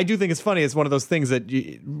 I do think it's funny. It's one of those things that,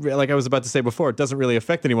 like I was about to say before, it doesn't really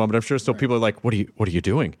affect anyone, but I'm sure still people are like, what are you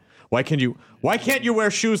doing? Why can't you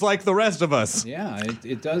wear shoes like the rest of us? Yeah,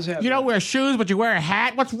 it does have. You don't wear shoes, but you wear a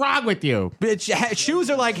hat? What's wrong with you? Bitch, shoes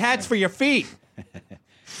are like hats for your feet.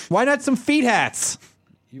 Why not some feet hats?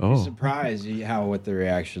 You'd be surprised what the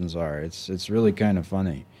reactions are. It's really kind of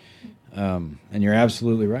funny, and you're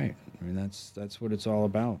absolutely right. I mean, that's what it's all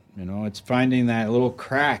about. It's finding that little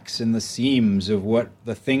cracks in the seams of what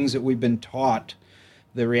the things that we've been taught,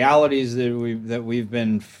 the realities that we've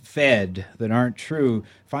been fed that aren't true.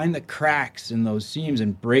 Find the cracks in those seams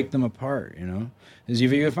and break them apart. Because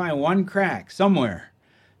if you can find one crack somewhere,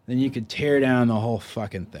 then you could tear down the whole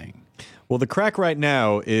fucking thing. Well, the crack right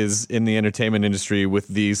now is in the entertainment industry with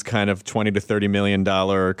these kind of $20 to $30 million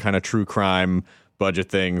kind of true crime budget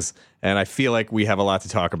things, and I feel like we have a lot to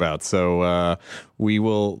talk about. So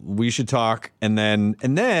we should talk, and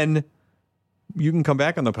then you can come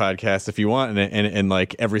back on the podcast if you want, and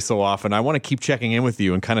like every so often, I want to keep checking in with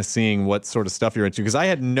you and kind of seeing what sort of stuff you're into, because I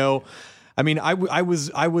had no. I mean, I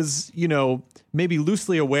was maybe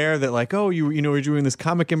loosely aware that like, oh, you were doing this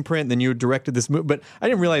comic imprint, and then you directed this movie, but I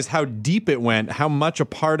didn't realize how deep it went, how much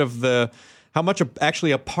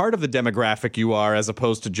actually a part of the demographic you are, as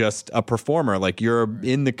opposed to just a performer. Like you're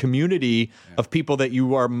in the community of people that you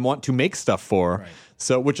want to make stuff for. Right.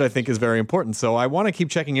 So, which I think is very important. So I want to keep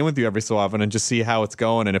checking in with you every so often and just see how it's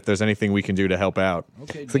going and if there's anything we can do to help out.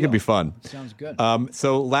 Okay, I think it'd be fun. Sounds good.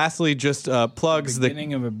 So lastly, just plugs. The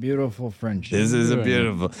beginning of a beautiful friendship. This is a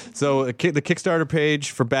beautiful. So the Kickstarter page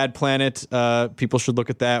for Bad Planet, people should look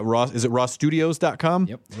at that. Is it rawstudios.com?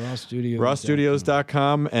 Yep, rawstudios.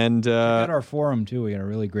 rawstudios.com. And check out our forum, too. We got a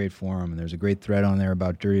really great forum, and there's a great thread on there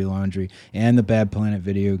about dirty laundry and the Bad Planet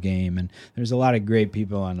video game, and there's a lot of great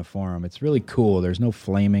people on the forum. It's really cool. There's no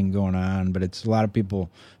flaming going on, but it's a lot of people.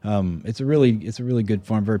 It's a really good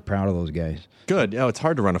forum. I'm very proud of those guys. Good. It's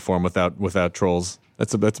hard to run a forum without trolls.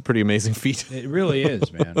 That's a pretty amazing feat. It really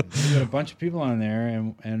is, man. We got a bunch of people on there,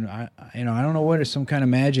 and I don't know what is some kind of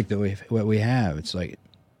magic that we have. It's like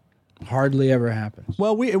hardly ever happens.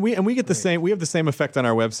 Well, we get the same. We have the same effect on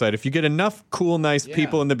our website. If you get enough cool, nice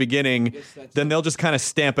people in the beginning, then they'll just kind of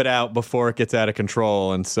stamp it out before it gets out of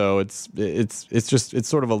control. And so it's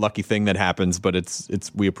sort of a lucky thing that happens, but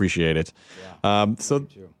we appreciate it. Yeah. So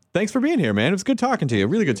thanks for being here, man. It was good talking to you.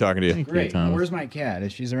 Really good talking to you. Great. Where's my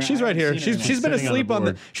cat? She's around. She's right here. She's been asleep on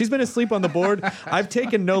the board. I've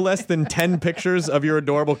taken no less than 10 pictures of your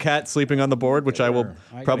adorable cat sleeping on the board, which I will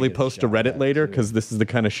probably post to Reddit later, because this is the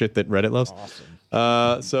kind of shit that Reddit loves.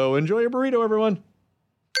 Awesome. So enjoy your burrito, everyone.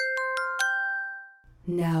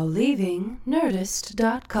 Now leaving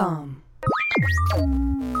Nerdist.com.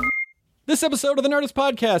 This episode of the Nerdist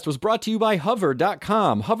Podcast was brought to you by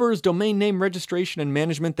Hover.com. Hover is domain name registration and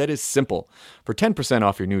management that is simple. For 10%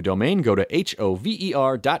 off your new domain, go to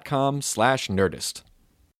hover.com/Nerdist.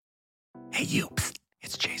 Hey, you. Psst,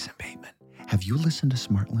 it's Jason Bateman. Have you listened to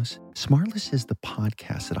Smartless? Smartless is the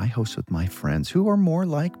podcast that I host with my friends who are more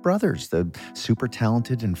like brothers. The super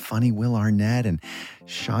talented and funny Will Arnett and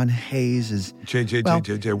Sean Hayes is...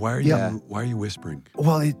 JJ, why are you whispering?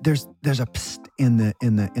 Well, there's a psst in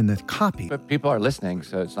the copy. But people are listening,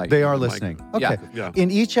 so it's like... They are listening. Okay. Yeah.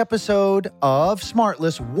 In each episode of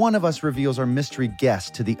Smartless, one of us reveals our mystery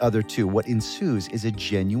guest to the other two. What ensues is a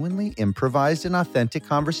genuinely improvised and authentic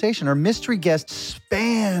conversation. Our mystery guests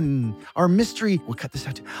span... We'll cut this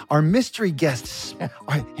out too. Our mystery guests... All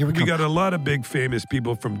right, here we go. We got a lot of big famous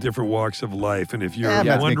people from different walks of life, and if you're a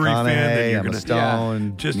Matthew Wondery fan, then you're Emma going to...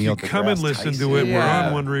 Stone, Just Neil you come and deGrasse listen Tyson. to it. We're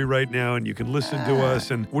on Wondery right now, and you can listen to us.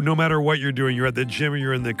 And no matter what you're doing, you're at the gym or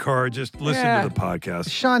you're in the car, just listen to the podcast.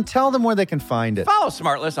 Sean, tell them where they can find it. Follow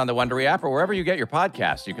Smartless on the Wondery app or wherever you get your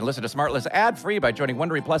podcasts. You can listen to Smartless ad-free by joining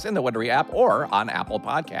Wondery Plus in the Wondery app or on Apple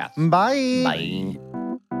Podcasts. Bye. Bye.